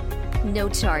 No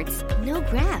charts, no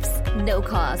graphs, no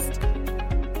cost.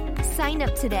 Sign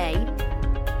up today.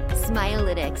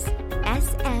 Smialytics.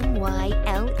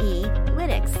 S-M-Y-L-E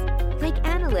Lytics. Like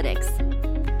analytics.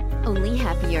 Only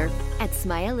happier at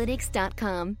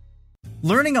Smialytics.com.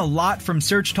 Learning a lot from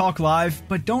Search Talk Live,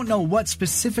 but don't know what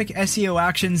specific SEO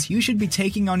actions you should be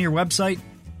taking on your website?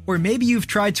 Or maybe you've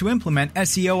tried to implement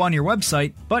SEO on your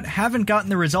website, but haven't gotten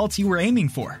the results you were aiming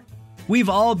for. We've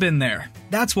all been there.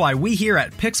 That's why we here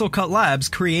at Pixel Cut Labs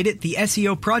created the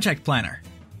SEO Project Planner.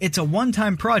 It's a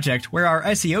one-time project where our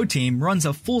SEO team runs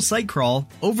a full site crawl,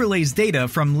 overlays data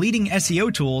from leading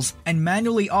SEO tools, and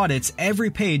manually audits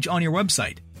every page on your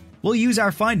website. We'll use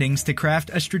our findings to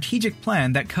craft a strategic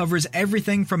plan that covers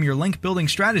everything from your link building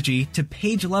strategy to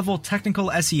page-level technical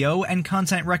SEO and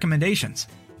content recommendations.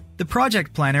 The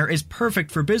Project Planner is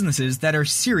perfect for businesses that are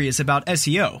serious about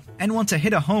SEO and want to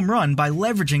hit a home run by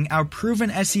leveraging our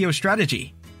proven SEO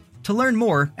strategy. To learn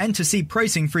more and to see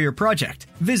pricing for your project,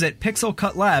 visit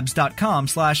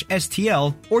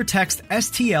pixelcutlabs.com/STL or text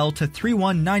STL to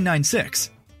 31996.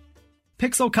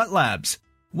 Pixel Cut Labs.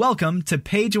 Welcome to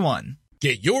page 1.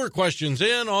 Get your questions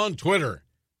in on Twitter.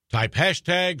 Type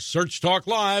hashtag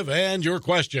SearchTalkLive and your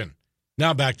question.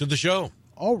 Now back to the show.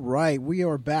 All right, we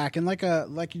are back, and like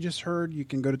you just heard, you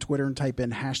can go to Twitter and type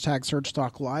in hashtag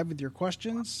SearchTalkLive with your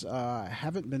questions. I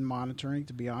haven't been monitoring,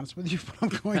 to be honest with you, but I'm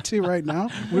going to right now.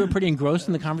 We were pretty engrossed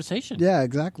in the conversation. Yeah,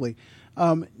 exactly.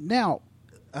 Now,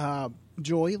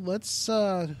 Joy, let's.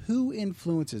 Who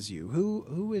influences you?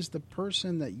 Who is the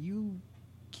person that you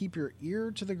keep your ear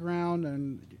to the ground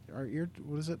and our ear?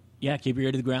 What is it? Yeah, keep your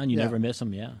ear to the ground. You never miss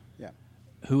them. Yeah. Yeah.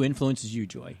 Who influences you,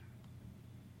 Joy?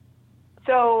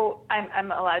 So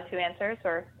I'm allowed 2 answers,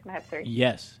 or can I have 3?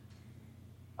 Yes.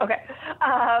 Okay.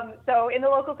 So in the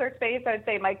local search space, I would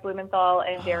say Mike Blumenthal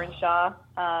and Darren Shaw.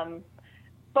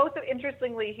 Both,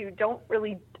 interestingly, who don't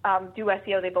really do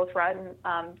SEO. They both run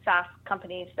SaaS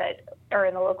companies that are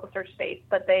in the local search space,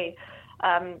 but they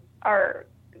are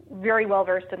very well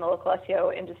versed in the local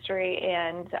SEO industry,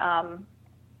 and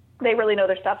they really know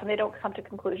their stuff, and they don't come to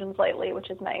conclusions lightly, which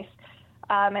is nice.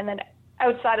 And then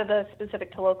outside of the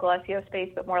specific to local SEO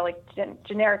space, but more like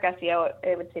generic SEO,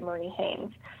 I would say Marie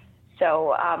Haynes.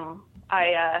 So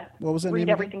I what was that read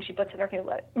name everything again? she puts in her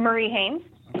newsletter. Marie Haynes.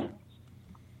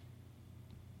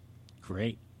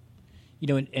 Great. You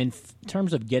know, in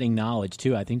terms of getting knowledge,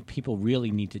 too, I think people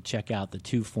really need to check out the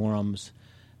 2 forums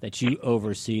that you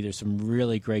oversee. There's some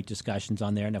really great discussions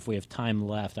on there. And if we have time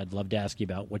left, I'd love to ask you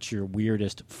about what's your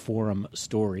weirdest forum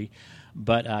story.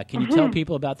 But can you tell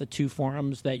people about the 2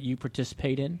 forums that you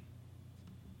participate in?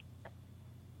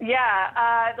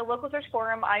 Yeah, the Local Search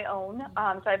Forum I own.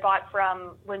 So I bought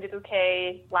from Linda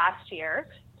Bouquet last year.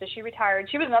 So she retired.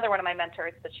 She was another one of my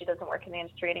mentors, but she doesn't work in the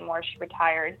industry anymore. She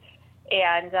retired.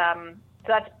 And so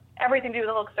that's everything to do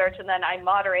with local search. And then I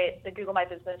moderate the Google My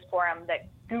Business forum that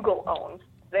Google owns,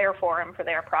 their forum for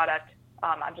their product.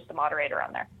 I'm just a moderator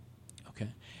on there. Okay.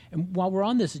 And while we're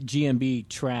on this GMB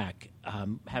track,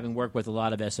 having worked with a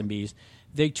lot of SMBs,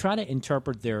 they try to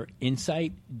interpret their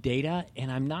insight data, and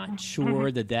I'm not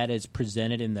sure that is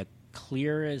presented in the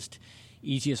clearest,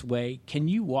 easiest way. Can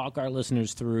you walk our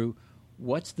listeners through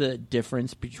what's the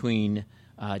difference between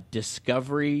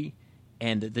discovery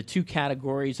and the 2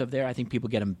 categories of there? I think people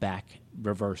get them back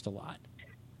reversed a lot.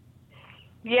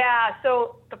 Yeah,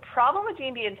 so the problem with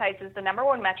GMB Insights is the number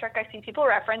one metric I see people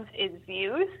reference is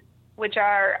views, which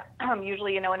are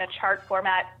usually, in a chart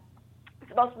format. It's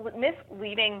the most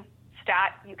misleading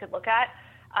stat you could look at.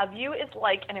 A view is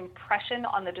like an impression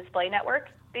on the display network.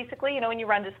 Basically, when you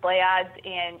run display ads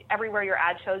and everywhere your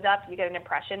ad shows up, you get an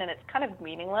impression, and it's kind of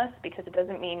meaningless because it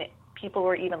doesn't mean people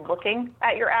were even looking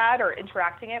at your ad or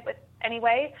interacting it with any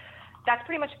way. That's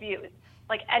pretty much views.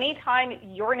 Like anytime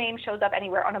your name shows up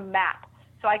anywhere on a map.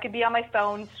 So I could be on my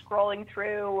phone scrolling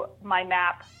through my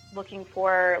map looking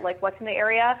for like what's in the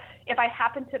area. If I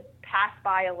happen to pass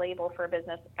by a label for a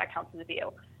business, that counts as a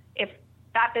view. If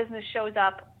that business shows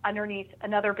up underneath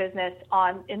another business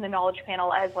in the knowledge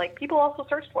panel as like people also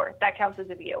search for, that counts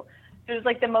as a view. So it's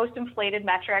like the most inflated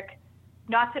metric,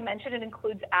 not to mention it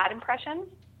includes ad impressions.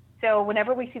 So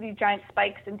whenever we see these giant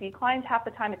spikes and declines, half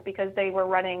the time it's because they were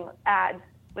running ads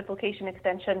with location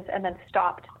extensions and then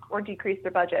stopped or decreased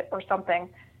their budget or something.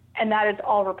 And that is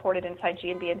all reported inside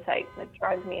GMB Insights, and it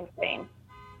drives me insane.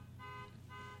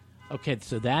 Okay,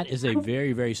 so that is a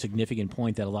very, very significant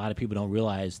point that a lot of people don't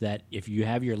realize, that if you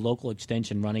have your local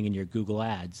extension running in your Google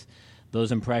Ads,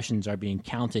 those impressions are being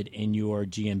counted in your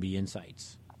GMB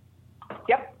Insights.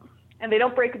 Yep, and they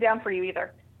don't break it down for you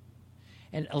either.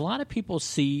 And a lot of people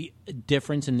see a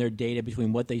difference in their data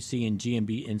between what they see in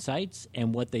GMB Insights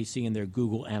and what they see in their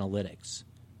Google Analytics.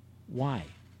 Why?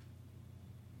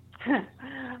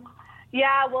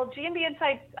 Yeah, well, GMB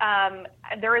Insights,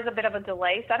 there is a bit of a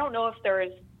delay. So I don't know if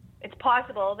it's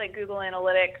possible that Google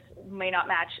Analytics may not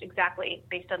match exactly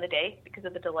based on the day because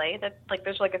of the delay.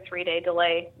 There's like a 3-day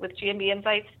delay with GMB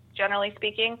Insights, generally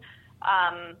speaking.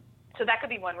 So that could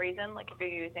be one reason. Like if you're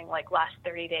using like last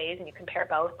 30 days and you compare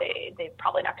both, they're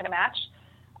probably not going to match.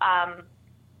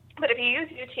 But if you use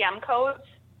UTM codes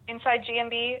inside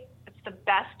GMB, it's the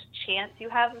best chance you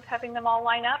have of having them all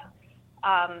line up.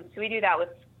 So we do that with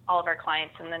all of our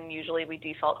clients, and then usually we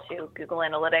default to Google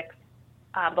Analytics.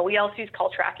 But we also use call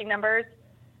tracking numbers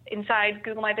inside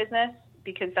Google My Business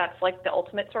because that's like the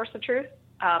ultimate source of truth,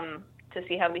 to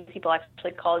see how many people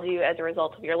actually called you as a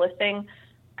result of your listing.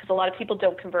 Because a lot of people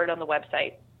don't convert on the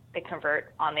website. They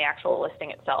convert on the actual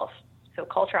listing itself. So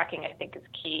call tracking, I think, is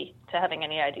key to having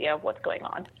any idea of what's going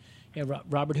on. Yeah,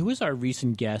 Robert, who was our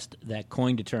recent guest that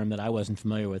coined a term that I wasn't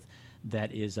familiar with,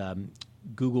 that is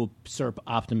Google SERP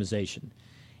optimization.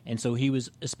 And so he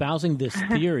was espousing this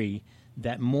theory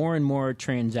that more and more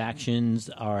transactions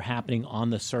are happening on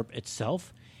the SERP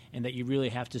itself, and that you really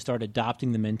have to start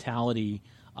adopting the mentality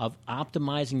of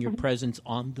optimizing your presence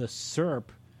on the SERP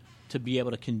to be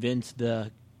able to convince the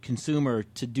consumer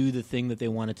to do the thing that they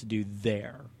wanted to do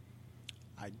there.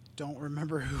 I don't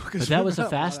remember who. But that was a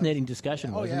fascinating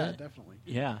discussion, wasn't it? Oh yeah, definitely.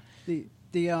 Yeah.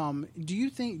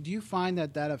 Do you find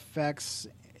that affects?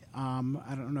 I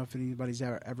don't know if anybody's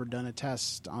ever done a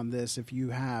test on this. If you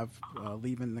have,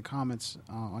 leave in the comments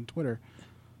on Twitter.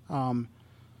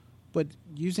 But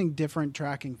using different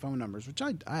tracking phone numbers, which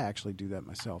I actually do that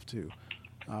myself too,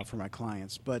 for my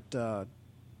clients, but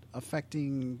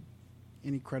affecting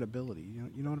any credibility.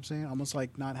 You know what I'm saying? Almost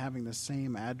like not having the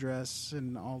same address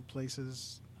in all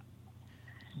places.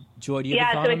 Joy, do you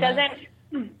have a thought on that?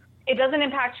 It doesn't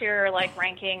impact your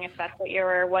ranking, if that's what you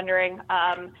were wondering.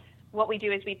 what we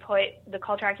do is we put the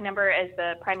call tracking number as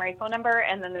the primary phone number,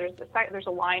 and then there's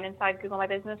a line inside Google My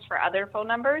Business for other phone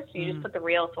numbers. So you just put the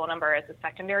real phone number as a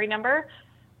secondary number.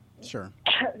 Sure.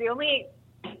 The only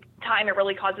time it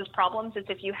really causes problems is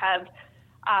if you have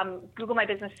Google My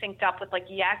Business synced up with like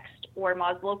Yext or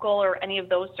Moz Local or any of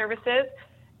those services,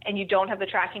 and you don't have the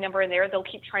tracking number in there, they'll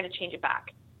keep trying to change it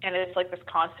back. And it's like this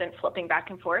constant flipping back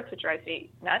and forth, which drives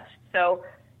me nuts. So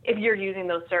if you're using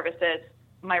those services,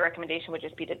 my recommendation would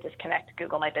just be to disconnect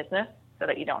Google My Business so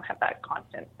that you don't have that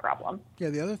constant problem. Yeah,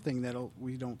 the other thing that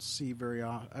we don't see very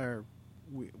often, or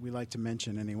we like to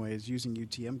mention anyway, is using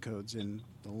UTM codes in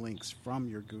the links from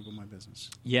your Google My Business.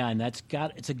 Yeah, and it's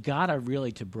gotta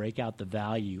really to break out the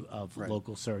value of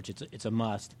local search. It's a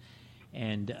must,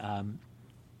 and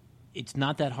it's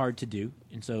not that hard to do.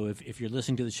 And so if you're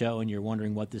listening to the show and you're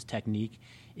wondering what this technique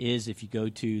is, if you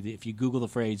Google the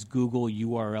phrase Google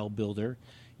URL Builder,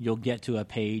 you'll get to a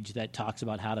page that talks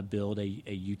about how to build a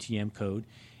UTM code,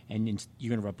 and you're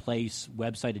going to replace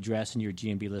website address in your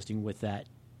GMB listing with that,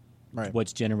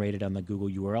 what's generated on the Google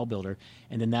URL Builder,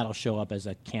 and then that'll show up as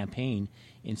a campaign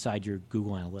inside your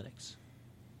Google Analytics.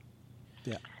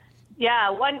 Yeah.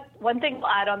 Yeah, one thing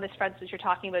I'll add on this front, since you're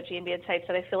talking about GMB Insights,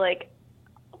 that I feel like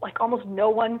almost no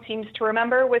one seems to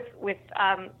remember with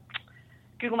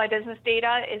Google My Business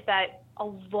data is that a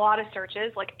lot of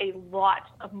searches, like a lot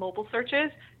of mobile searches,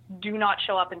 do not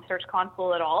show up in Search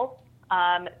Console at all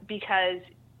because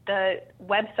the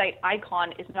website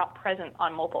icon is not present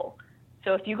on mobile.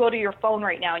 So if you go to your phone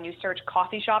right now and you search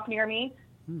coffee shop near me,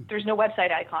 there's no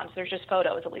website icons. There's just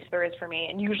photos, at least there is for me.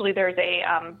 And usually there's a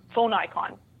phone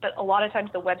icon. But a lot of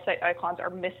times the website icons are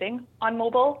missing on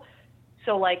mobile.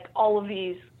 So like all of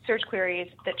these search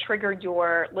queries that triggered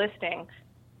your listing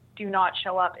do not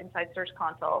show up inside Search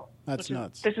Console. That's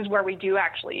nuts. This is where we do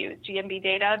actually use GMB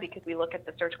data because we look at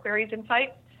the search queries in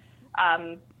sites.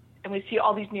 And we see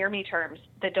all these near me terms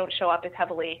that don't show up as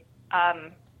heavily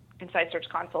inside Search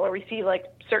Console, or we see like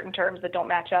certain terms that don't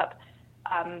match up.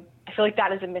 I feel like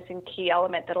that is a missing key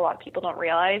element that a lot of people don't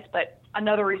realize, but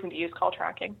another reason to use call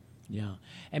tracking. Yeah,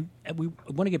 and we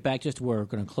want to get back just to where we're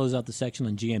going to close out the section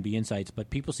on GMB Insights, but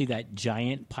people see that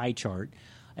giant pie chart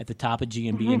at the top of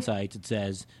GMB Insights. It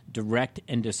says direct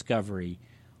and discovery.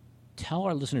 Tell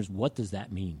our listeners, what does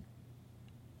that mean?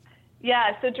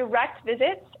 Yeah, so direct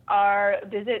visits are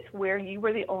visits where you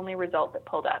were the only result that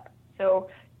pulled up. So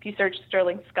if you search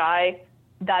Sterling Sky,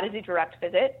 that is a direct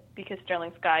visit because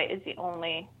Sterling Sky is the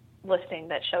only listing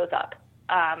that shows up,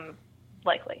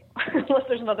 likely, unless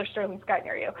there's another Sterling Sky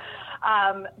near you.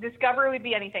 Discovery would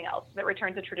be anything else that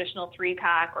returns a traditional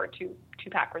 3-pack or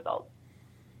 2-pack result.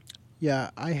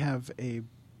 Yeah, I have a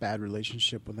bad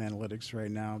relationship with analytics right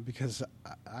now because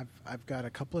I've got a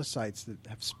couple of sites that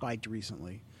have spiked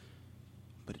recently,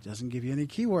 but it doesn't give you any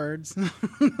keywords.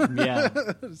 Yeah,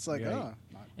 it's like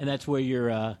and that's where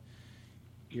your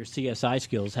CSI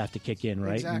skills have to kick in,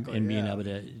 right? Exactly, and being able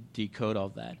to decode all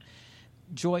that.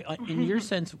 Joy, in your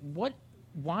sense,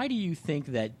 why do you think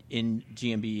that in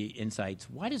GMB Insights,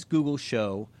 why does Google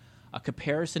show a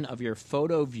comparison of your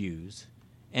photo views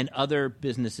and other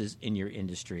businesses in your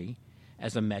industry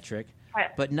as a metric,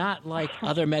 but not like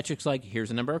other metrics like here's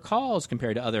the number of calls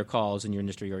compared to other calls in your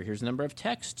industry, or here's the number of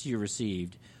texts you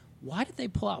received? Why did they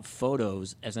pull out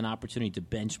photos as an opportunity to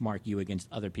benchmark you against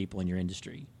other people in your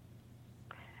industry?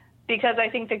 Because I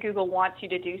think that Google wants you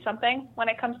to do something when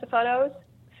it comes to photos.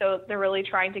 So they're really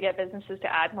trying to get businesses to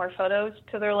add more photos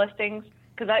to their listings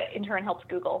because that in turn helps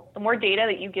Google. The more data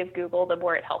that you give Google, the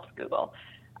more it helps Google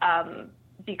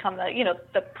become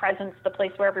the presence, the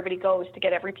place where everybody goes to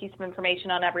get every piece of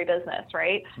information on every business,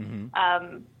 right?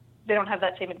 Mm-hmm. They don't have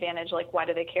that same advantage. Like, why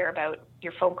do they care about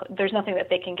your phone? There's nothing that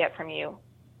they can get from you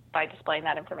by displaying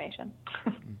that information.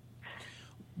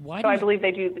 So I believe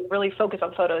they do really focus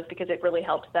on photos because it really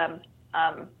helps them.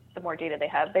 The more data they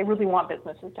have, they really want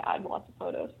businesses to add lots of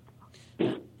photos.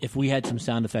 If we had some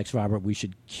sound effects, Robert, we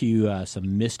should cue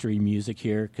some mystery music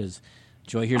here because,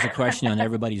 Joy, here's a question on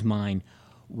everybody's mind.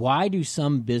 Why do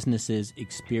some businesses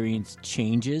experience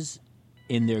changes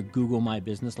in their Google My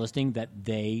Business listing that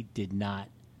they did not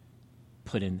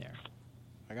put in there?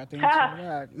 I got the answer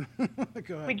to that.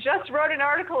 Go ahead. We just wrote an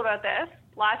article about this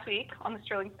last week on the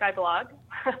Sterling Sky blog.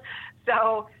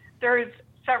 So there's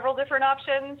several different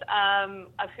options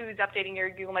of who's updating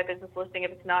your Google My Business listing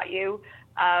if it's not you.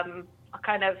 I'll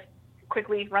kind of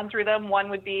quickly run through them. One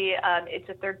would be it's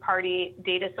a third-party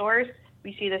data source.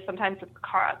 We see this sometimes with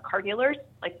car dealers.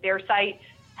 Like their site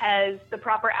has the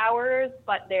proper hours,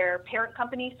 but their parent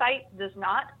company site does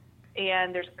not,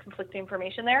 and there's conflicting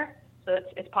information there. So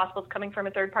it's possible it's coming from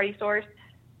a third-party source.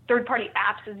 Third-party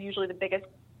apps is usually the biggest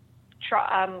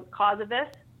cause of this.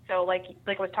 So like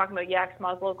I was talking about Yext,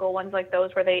 MozLocal, ones like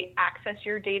those where they access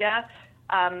your data.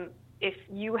 If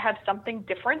you have something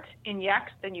different in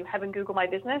Yext than you have in Google My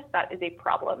Business, that is a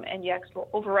problem, and Yext will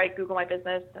overwrite Google My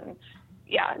Business. And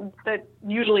yeah,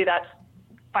 usually that's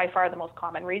by far the most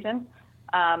common reason.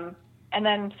 And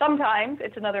then sometimes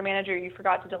it's another manager you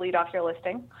forgot to delete off your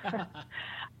listing.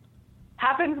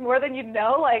 Happens more than you'd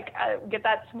know. Like, get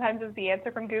that sometimes as the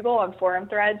answer from Google on forum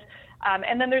threads.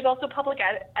 And then there's also public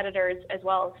editors as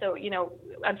well. So,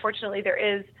 unfortunately, there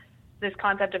is this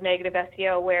concept of negative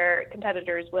SEO where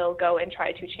competitors will go and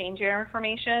try to change your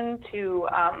information to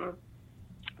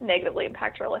negatively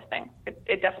impact your listing.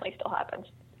 It definitely still happens.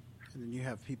 And then you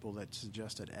have people that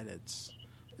suggested edits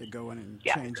that go in and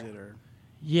change it or...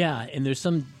 Yeah, and there's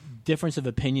some difference of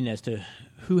opinion as to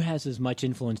who has as much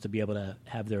influence to be able to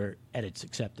have their edits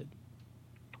accepted.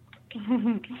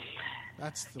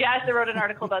 I wrote an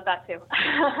article about that too.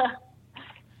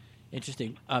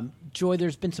 Interesting. Joy,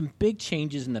 there's been some big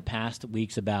changes in the past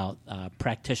weeks about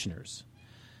practitioners,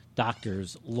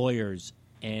 doctors, lawyers,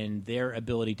 and their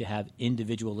ability to have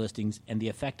individual listings and the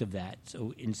effect of that.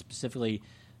 So specifically,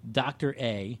 Dr.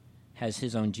 A has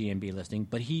his own GMB listing,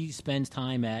 but he spends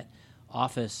time at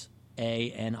Office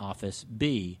A and Office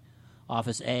B.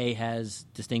 Office A has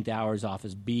distinct hours.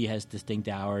 Office B has distinct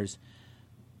hours.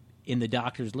 In the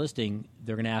doctor's listing,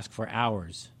 they're going to ask for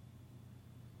hours.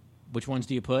 Which ones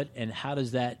do you put, and how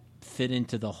does that fit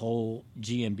into the whole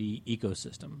GMB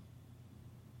ecosystem?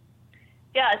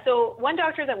 Yeah, so one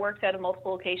doctor that works out of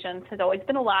multiple locations has always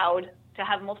been allowed to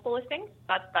have multiple listings.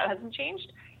 That hasn't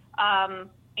changed.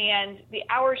 And the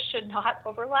hours should not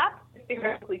overlap.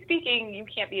 Theoretically speaking, you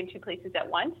can't be in two places at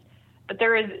once. But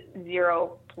there is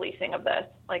zero policing of this.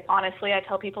 Like, honestly, I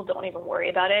tell people don't even worry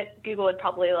about it. Google would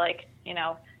probably,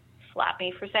 slap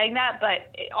me for saying that.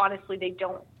 But honestly, they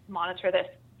don't monitor this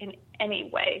in any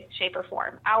way, shape, or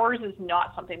form. Hours is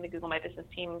not something the Google My Business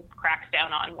team cracks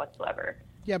down on whatsoever.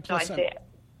 Yeah, plus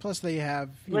they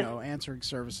have, answering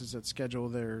services that schedule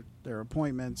their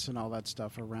appointments and all that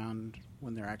stuff around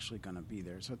when they're actually going to be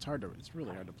there. So it's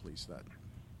really hard to police that.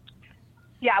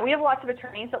 Yeah, we have lots of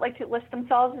attorneys that like to list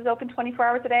themselves as open 24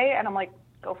 hours a day, and I'm like,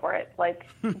 go for it. Like,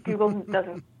 Google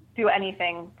doesn't do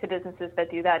anything to businesses that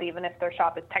do that, even if their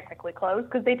shop is technically closed,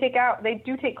 because they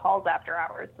do take calls after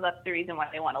hours, so that's the reason why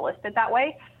they want to list it that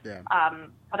way. Yeah.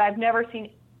 But I've never seen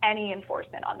any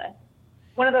enforcement on this.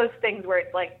 One of those things where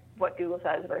it's like what Google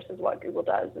says versus what Google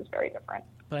does is very different.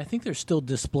 But I think they're still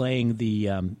displaying the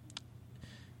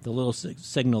little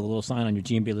signal, the little sign on your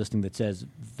GMB listing that says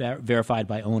verified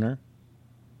by owner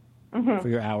for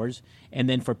your hours. And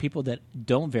then for people that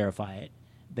don't verify it,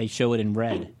 they show it in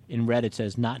red. In red, it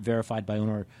says not verified by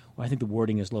owner. Well, I think the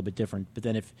wording is a little bit different. But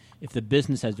then if the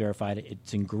business has verified it,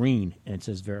 it's in green, and it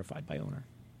says verified by owner.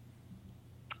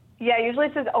 Yeah, usually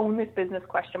it says own this business ?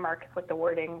 With the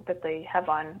wording that they have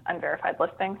on unverified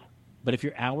listings. But if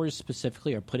your hours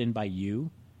specifically are put in by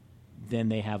you, then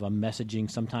they have a messaging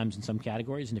sometimes in some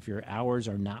categories. And if your hours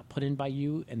are not put in by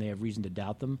you and they have reason to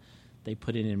doubt them, they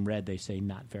put it in red. They say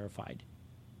not verified.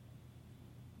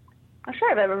 I'm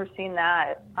sure I've ever seen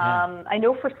that. Yeah. I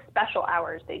know for special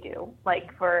hours they do,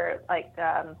 like for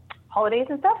holidays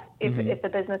and stuff. If the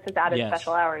business has added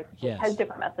special hours, it has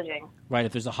different messaging. Right.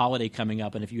 If there's a holiday coming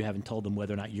up, and if you haven't told them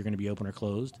whether or not you're going to be open or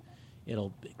closed,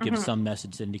 it'll give some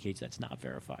message that indicates that's not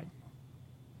verified.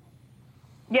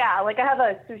 Yeah, like I have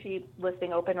a sushi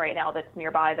listing open right now that's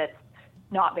nearby that's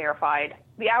not verified.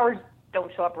 The hours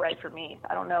don't show up red for me.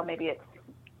 I don't know. Maybe it's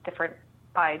different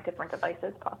by different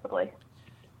devices, possibly.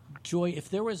 Joy, if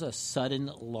there was a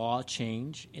sudden law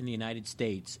change in the United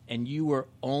States and you were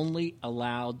only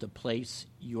allowed to place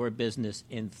your business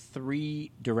in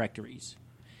 3 directories,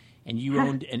 and you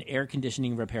owned an air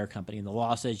conditioning repair company, and the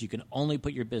law says you can only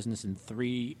put your business in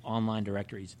 3 online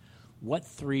directories, what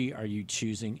 3 are you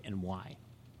choosing and why?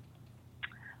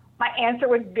 My answer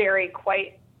would vary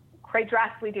quite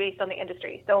drastically based on the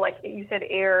industry. So like you said,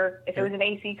 air, if it was an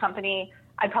AC company,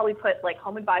 I'd probably put like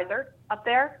Home Advisor up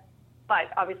there,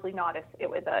 but obviously not if it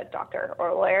was a doctor or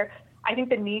a lawyer. I think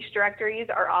the niche directories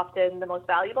are often the most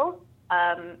valuable.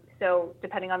 So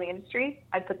depending on the industry,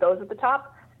 I'd put those at the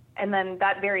top. And then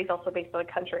that varies also based on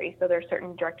the country. So there are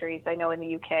certain directories I know in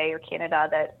the UK or Canada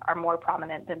that are more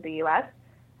prominent than the US.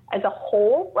 As a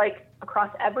whole, like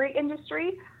across every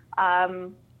industry,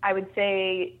 I would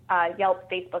say Yelp,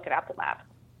 Facebook, and Apple Maps.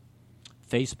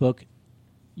 Facebook,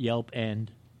 Yelp,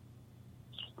 and?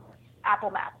 Apple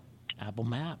Maps. Apple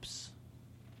Maps.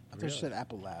 I just said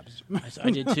Apple Labs. I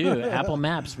did too. Apple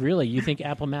Maps, really? You think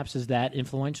Apple Maps is that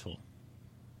influential?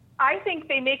 I think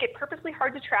they make it purposely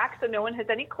hard to track so no one has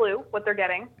any clue what they're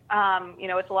getting.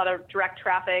 It's a lot of direct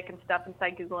traffic and stuff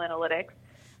inside Google Analytics.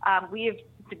 We have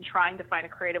been trying to find a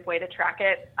creative way to track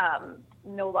it.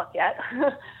 No luck yet.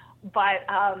 But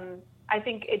I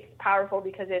think it's powerful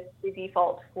because it's the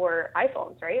default for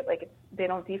iPhones, right? Like they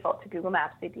don't default to Google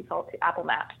Maps, they default to Apple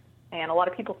Maps. And a lot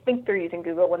of people think they're using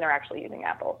Google when they're actually using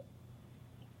Apple.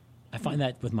 I find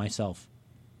that with myself.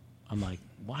 I'm like,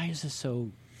 why is this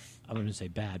so, I wouldn't say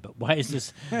bad, but why is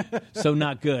this so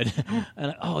not good?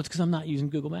 And it's because I'm not using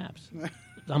Google Maps.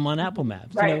 I'm on Apple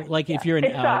Maps. Right. If you're in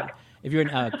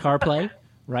CarPlay,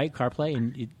 right? CarPlay,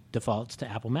 and it defaults to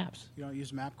Apple Maps. You don't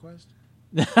use MapQuest?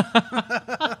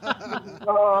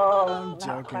 I'm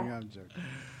joking.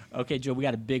 Okay, Joe, we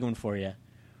got a big one for you.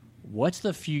 What's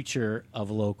the future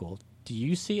of local? Do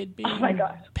you see it being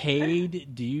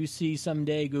paid? Do you see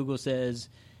someday Google says,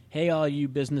 hey, all you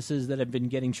businesses that have been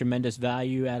getting tremendous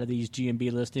value out of these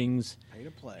GMB listings, pay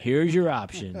to play. Here's your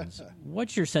options.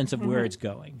 What's your sense of where it's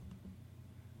going?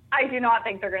 I do not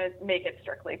think they're going to make it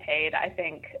strictly paid. I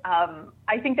think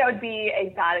that would be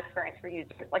a bad experience for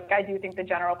users. Like, I do think the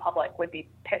general public would be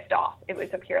pissed off if it was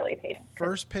a purely paid.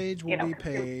 First page will be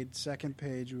paid. Second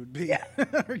page would be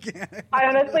organic. I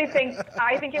honestly think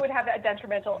it would have a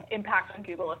detrimental impact on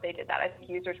Google if they did that. I think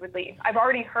users would leave. I've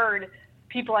already heard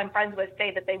people I'm friends with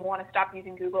say that they want to stop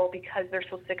using Google because they're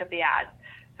so sick of the ads.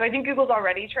 So I think Google's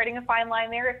already trading a fine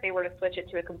line there. If they were to switch it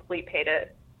to a complete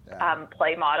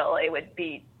pay-to-play model, it would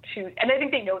be and I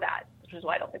think they know that, which is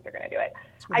why I don't think they're going to do it.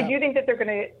 I do think that they're going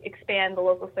to expand the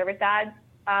local service ads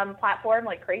platform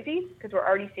like crazy, because we're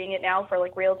already seeing it now for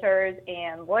like realtors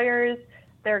and lawyers.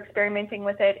 They're experimenting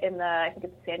with it in I think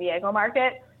it's the San Diego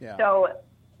market. Yeah. So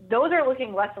those are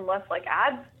looking less and less like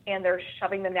ads, and they're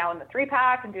shoving them now in the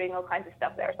 3-pack and doing all kinds of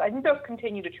stuff there. So I think they'll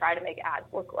continue to try to make ads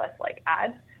look less like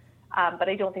ads, but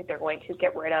I don't think they're going to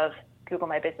get rid of Google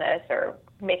My Business or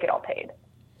make it all paid.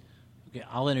 Okay,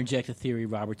 I'll interject a theory,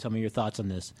 Robert. Tell me your thoughts on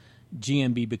this.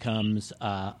 GMB becomes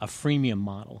a freemium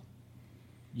model.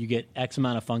 You get X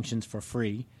amount of functions for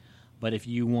free, but if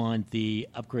you want the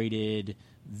upgraded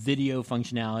video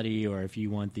functionality, or if you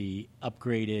want the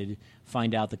upgraded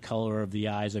find out the color of the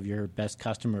eyes of your best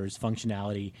customers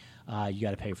functionality, you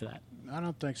got to pay for that. I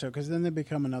don't think so, because then they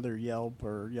become another Yelp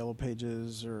or Yellow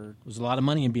Pages. Or there's a lot of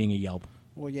money in being a Yelp.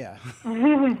 Well, yeah.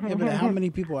 Yeah, but how many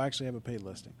people actually have a paid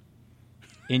listing?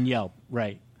 In Yelp,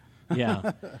 right.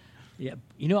 Yeah. Yeah.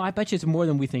 I bet you it's more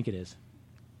than we think it is.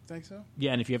 Think so?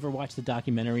 Yeah, and if you ever watch the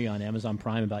documentary on Amazon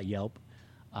Prime about Yelp,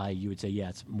 you would say, yeah,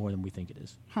 it's more than we think it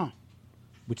is. Huh.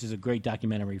 Which is a great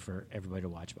documentary for everybody to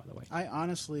watch, by the way. I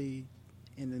honestly,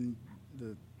 in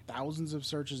the thousands of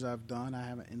searches I've done,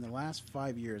 in the last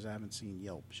 5 years, I haven't seen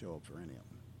Yelp show up for any of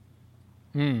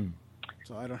them.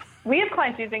 So I don't. We have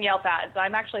clients using Yelp ads.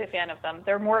 I'm actually a fan of them.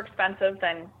 They're more expensive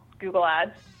than Google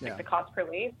ads, like the cost per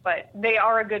lead, but they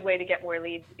are a good way to get more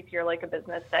leads if you're like a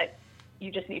business that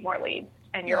you just need more leads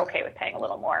and you're okay with paying a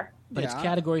little more. But it's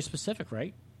category specific,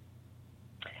 right?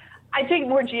 I think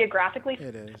more geographically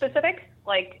specific.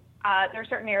 Like there are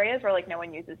certain areas where like no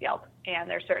one uses Yelp, and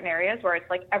there's certain areas where it's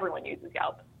like everyone uses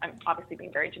Yelp. I'm obviously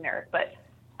being very generic, but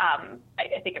I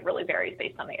think it really varies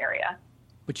based on the area.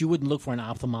 But you wouldn't look for an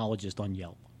ophthalmologist on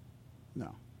Yelp?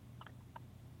 No.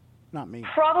 Not me.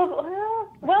 Probably.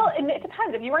 Well, it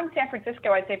depends. If you were in San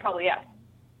Francisco, I'd say probably yes.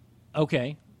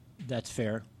 Okay. That's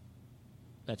fair.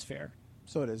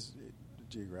 So it is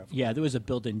geographical. Yeah, there was a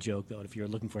built-in joke, though. If you're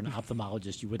looking for an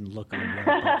ophthalmologist, you wouldn't look on Yelp.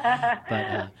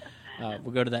 But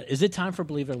we'll go to that. Is it time for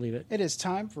Believe It or Leave It? It is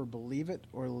time for Believe It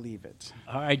or Leave It.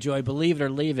 All right, Joy, Believe It or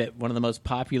Leave It, one of the most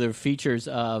popular features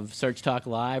of Search Talk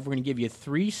Live. We're going to give you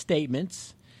 3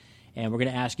 statements, and we're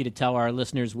going to ask you to tell our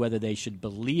listeners whether they should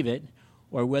believe it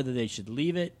or whether they should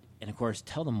leave it, and, of course,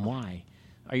 tell them why.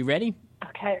 Are you ready?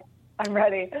 Okay, I'm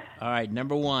ready. All right,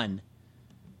 number 1.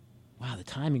 Wow, the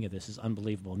timing of this is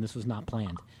unbelievable, and this was not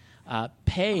planned.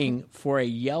 Paying for a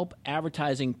Yelp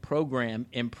advertising program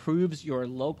improves your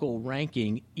local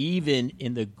ranking, even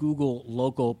in the Google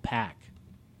Local Pack.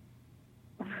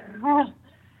 Oh,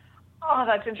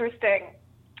 that's interesting.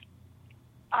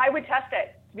 I would test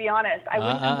it, to be honest. I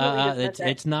wouldn't completely dismiss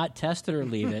it. It's not test it or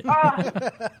leave it.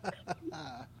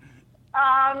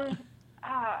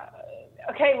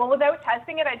 Okay, well, without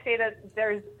testing it, I'd say that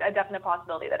there's a definite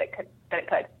possibility that it could.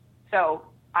 So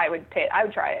I would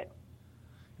try it.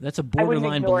 That's a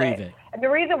borderline believe it. And the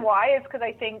reason why is because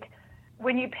I think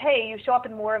when you pay, you show up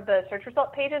in more of the search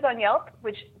result pages on Yelp,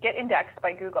 which get indexed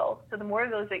by Google. So the more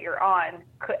of those that you're on,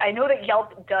 I know that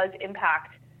Yelp does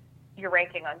impact your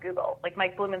ranking on Google. Like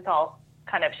Mike Blumenthal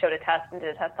kind of showed a test and did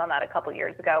a test on that a couple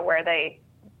years ago, where they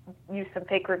used some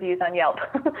fake reviews on Yelp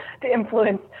to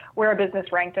influence where a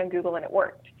business ranked on Google, and it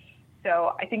worked.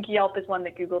 So I think Yelp is one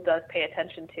that Google does pay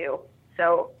attention to.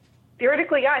 So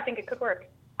theoretically, yeah, I think it could work.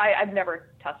 I've never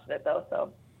tested it, though.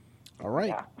 So. All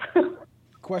right. Yeah.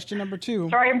 Question number 2.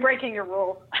 Sorry, I'm breaking your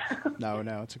rule. No,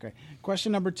 it's okay.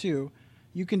 Question number 2.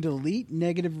 You can delete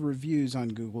negative reviews on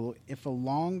Google if a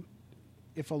long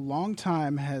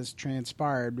time has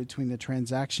transpired between the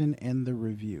transaction and the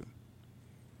review.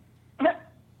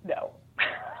 No.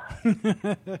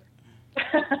 That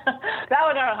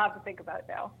one I don't have to think about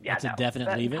now. Yeah, That's a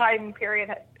definite leave it? Time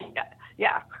period.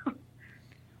 Yeah.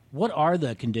 What are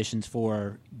the conditions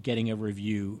for getting a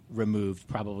review removed?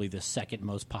 Probably the second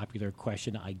most popular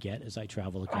question I get as I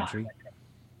travel the country.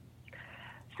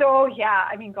 So, yeah,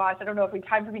 I mean, gosh, I don't know if we have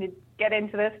time for me to get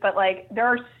into this, but, like, there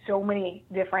are so many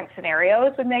different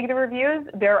scenarios with negative reviews.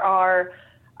 There are,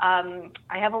 I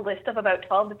have a list of about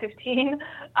 12 to 15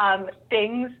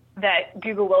 things that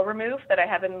Google will remove that I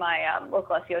have in my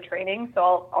local SEO training.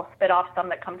 So I'll spit off some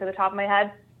that come to the top of my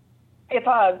head. If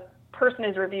a person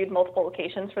has reviewed multiple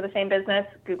locations for the same business,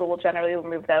 Google will generally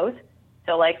remove those.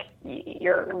 So, like,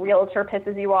 your realtor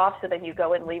pisses you off, so then you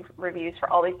go and leave reviews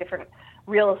for all these different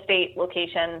real estate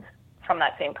locations from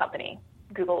that same company.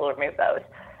 Google will remove those.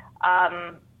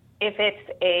 If it's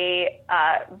a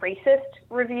racist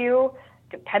review,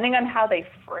 depending on how they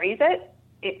phrase it,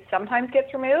 it sometimes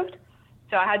gets removed.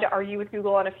 So I had to argue with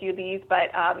Google on a few of these,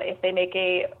 but if they make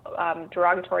a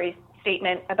derogatory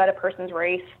statement about a person's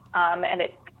race, and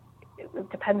it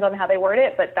depends on how they word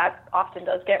it, but that often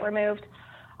does get removed.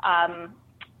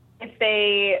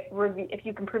 If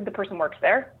you can prove the person works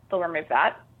there, they'll remove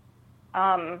that.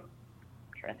 I'm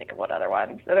trying to think of what other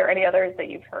ones. Are there any others that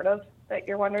you've heard of that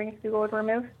you're wondering if Google would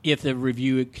remove? If the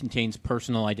review contains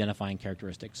personal identifying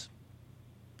characteristics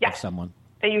of someone.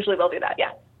 They usually will do that,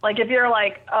 yeah. Like if you're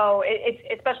like, it's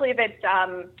especially if it's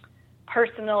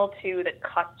personal to the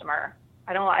customer.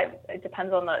 It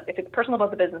depends on if it's personal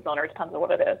about the business owner, it depends on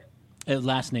what it is.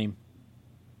 Last name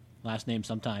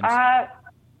sometimes.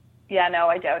 Yeah, no,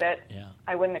 I doubt it. Yeah.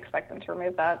 I wouldn't expect them to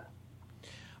remove that.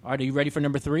 All right, are you ready for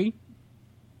number 3?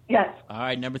 Yes. All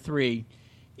right, number 3.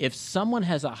 If someone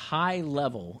has a high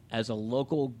level as a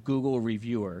local Google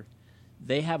reviewer,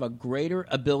 they have a greater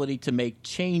ability to make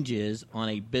changes on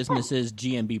a business's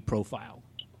GMB profile.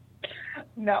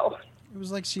 No. It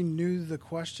was like she knew the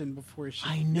question before she...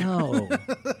 I know.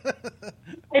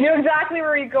 I knew exactly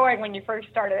where you're going when you first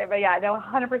started it, but yeah, no,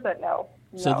 100% no.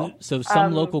 So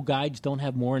some local guides don't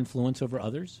have more influence over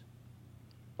others?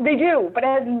 They do, but it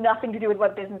has nothing to do with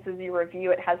what businesses you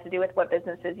review. It has to do with what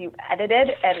businesses you've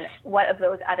edited and what of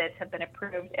those edits have been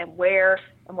approved and where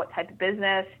and what type of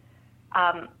business.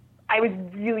 I was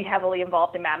really heavily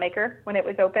involved in MapMaker when it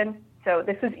was open, so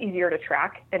this was easier to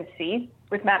track and see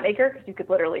with MapMaker because you could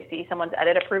literally see someone's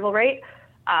edit approval rate.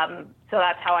 So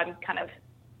that's how I'm kind of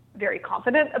very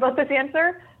confident about this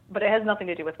answer, but it has nothing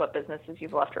to do with what businesses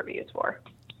you've left reviews for.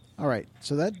 All right,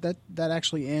 so that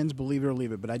actually ends Believe It or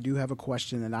Leave It, but I do have a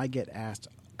question that I get asked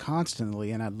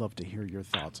constantly, and I'd love to hear your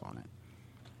thoughts on it.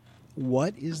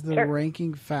 What is the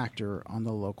ranking factor on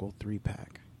the local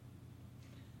 3-pack?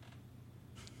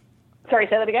 Sorry,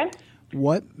 say that again?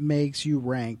 What makes you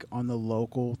rank on the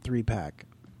local 3-pack?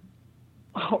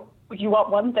 Oh, you want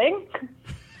one thing?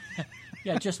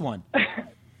 Yeah, just one.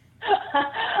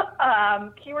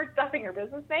 Keyword stuffing your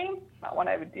business name? Not one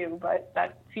I would do, but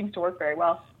that seems to work very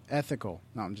well. Ethical.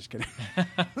 No, I'm just kidding.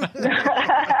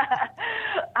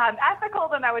 Ethical,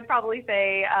 then I would probably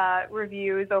say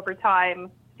reviews over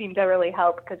time seem to really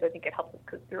help because I think it helps with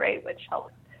click-through rate, which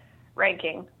helps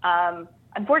ranking.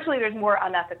 Unfortunately, there's more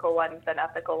unethical ones than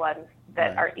ethical ones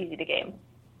that are easy to game.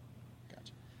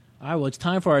 Gotcha. All right, well, it's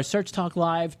time for our Search Talk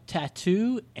Live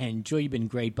tattoo. And Joy, you've been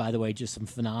great, by the way, just some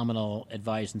phenomenal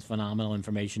advice and phenomenal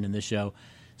information in this show.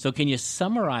 So can you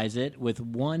summarize it with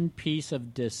one piece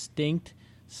of distinct,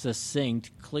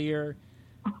 succinct, clear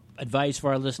advice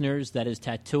for our listeners that is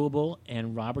tattooable?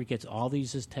 And Robert gets all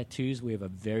these as tattoos. We have a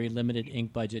very limited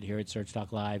ink budget here at Search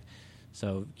Talk Live,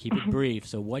 so keep it brief.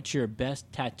 So what's your best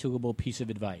tattooable piece of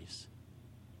advice?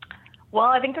 Well,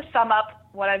 I think to sum up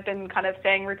what I've been kind of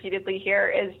saying repeatedly here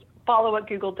is follow what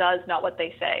Google does, not what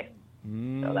they say.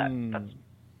 So that's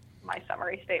my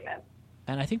summary statement.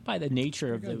 And I think by the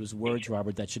nature of those words,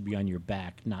 Robert, that should be on your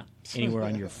back, not anywhere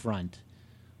on your front.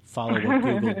 Follow what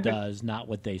Google does, not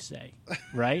what they say.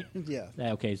 Right? Yeah.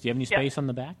 Okay. So do you have any space on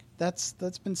the back? That's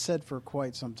been said for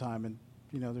quite some time, and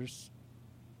you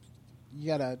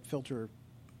got to filter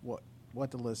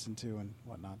what to listen to and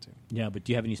what not to. Yeah, but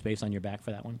do you have any space on your back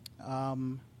for that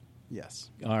one? Yes.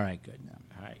 All right, good. Yeah.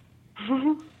 All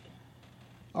right.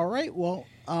 All right. Well,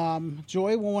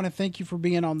 Joy, we want to thank you for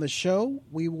being on the show.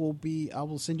 I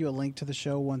will send you a link to the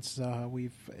show once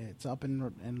it's up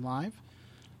and live.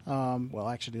 Well,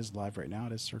 actually, it is live right now.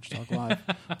 It is Search Talk Live,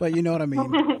 but you know what I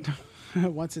mean.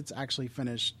 Once it's actually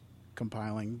finished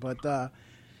compiling, but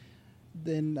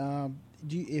then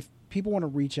if people want to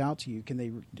reach out to you,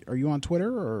 are you on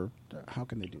Twitter, or how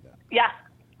can they do that? Yeah,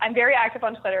 I'm very active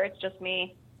on Twitter. It's just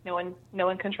me. No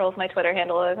one controls my Twitter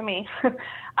handle other than me.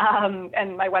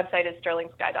 And my website is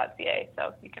sterlingsky.ca,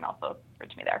 so you can also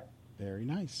reach me there. Very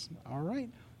nice. All right.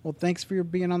 Well, thanks for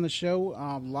being on the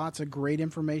show. Lots of great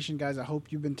information, guys. I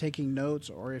hope you've been taking notes,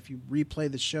 or if you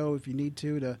replay the show if you need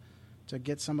to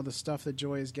get some of the stuff that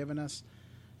Joy has given us.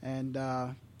 And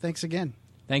thanks again.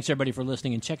 Thanks, everybody, for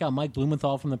listening. And check out Mike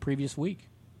Blumenthal from the previous week.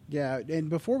 Yeah, and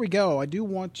before we go, I do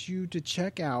want you to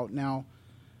check out now.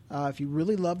 If you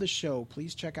really love the show,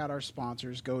 please check out our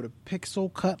sponsors. Go to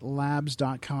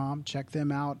pixelcutlabs.com. Check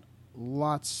them out.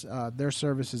 Their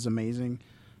service is amazing.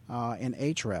 And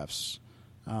Ahrefs.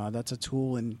 That's a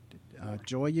tool. And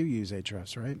Joy, you use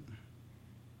Ahrefs, right?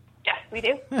 Yes, we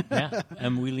do. Yeah,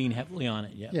 and we lean heavily on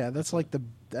it. Yeah, that's like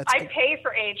I pay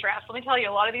for Ahrefs. Let me tell you,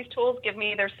 a lot of these tools give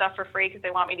me their stuff for free because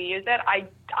they want me to use it. I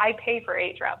pay for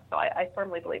Ahrefs, so I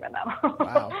firmly believe in them.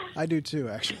 Wow, I do too,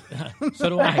 actually. So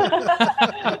do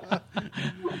I.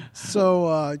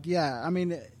 So, yeah, I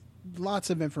mean, lots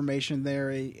of information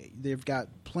there. They've got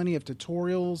plenty of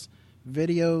tutorials,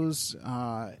 videos,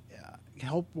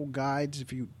 helpful guides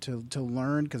to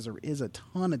learn, because there is a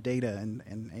ton of data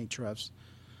in Ahrefs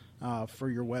for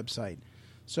your website.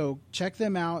 So check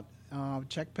them out.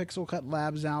 Check Pixel Cut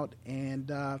Labs out.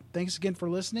 And thanks again for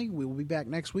listening. We will be back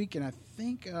next week. And I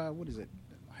think, what is it?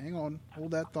 Hang on.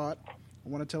 Hold that thought. I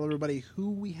want to tell everybody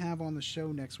who we have on the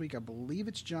show next week. I believe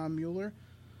it's John Mueller,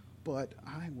 but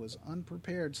I was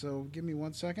unprepared. So give me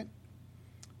 1 second.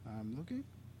 I'm looking.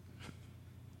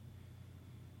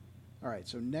 All right.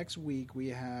 So next week we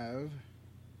have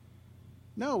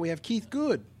Keith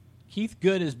Good. Keith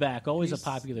Good is back. Always a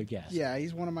popular guest. Yeah,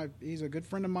 he's a good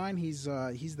friend of mine. He's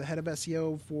the head of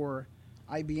SEO for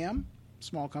IBM,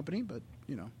 small company, but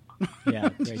you know. Yeah,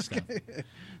 great stuff.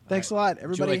 Thanks a lot,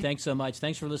 everybody. Joy, thanks so much.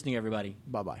 Thanks for listening, everybody.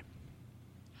 Bye-bye.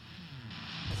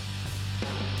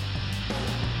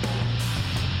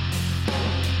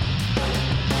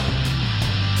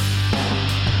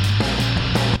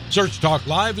 Search Talk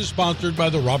Live is sponsored by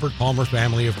the Robert Palmer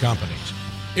family of companies.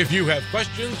 If you have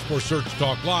questions for Search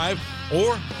Talk Live,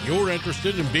 or you're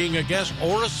interested in being a guest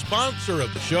or a sponsor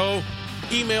of the show,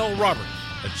 email Robert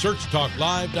at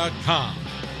searchtalklive.com.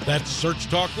 That's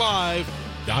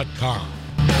searchtalklive.com.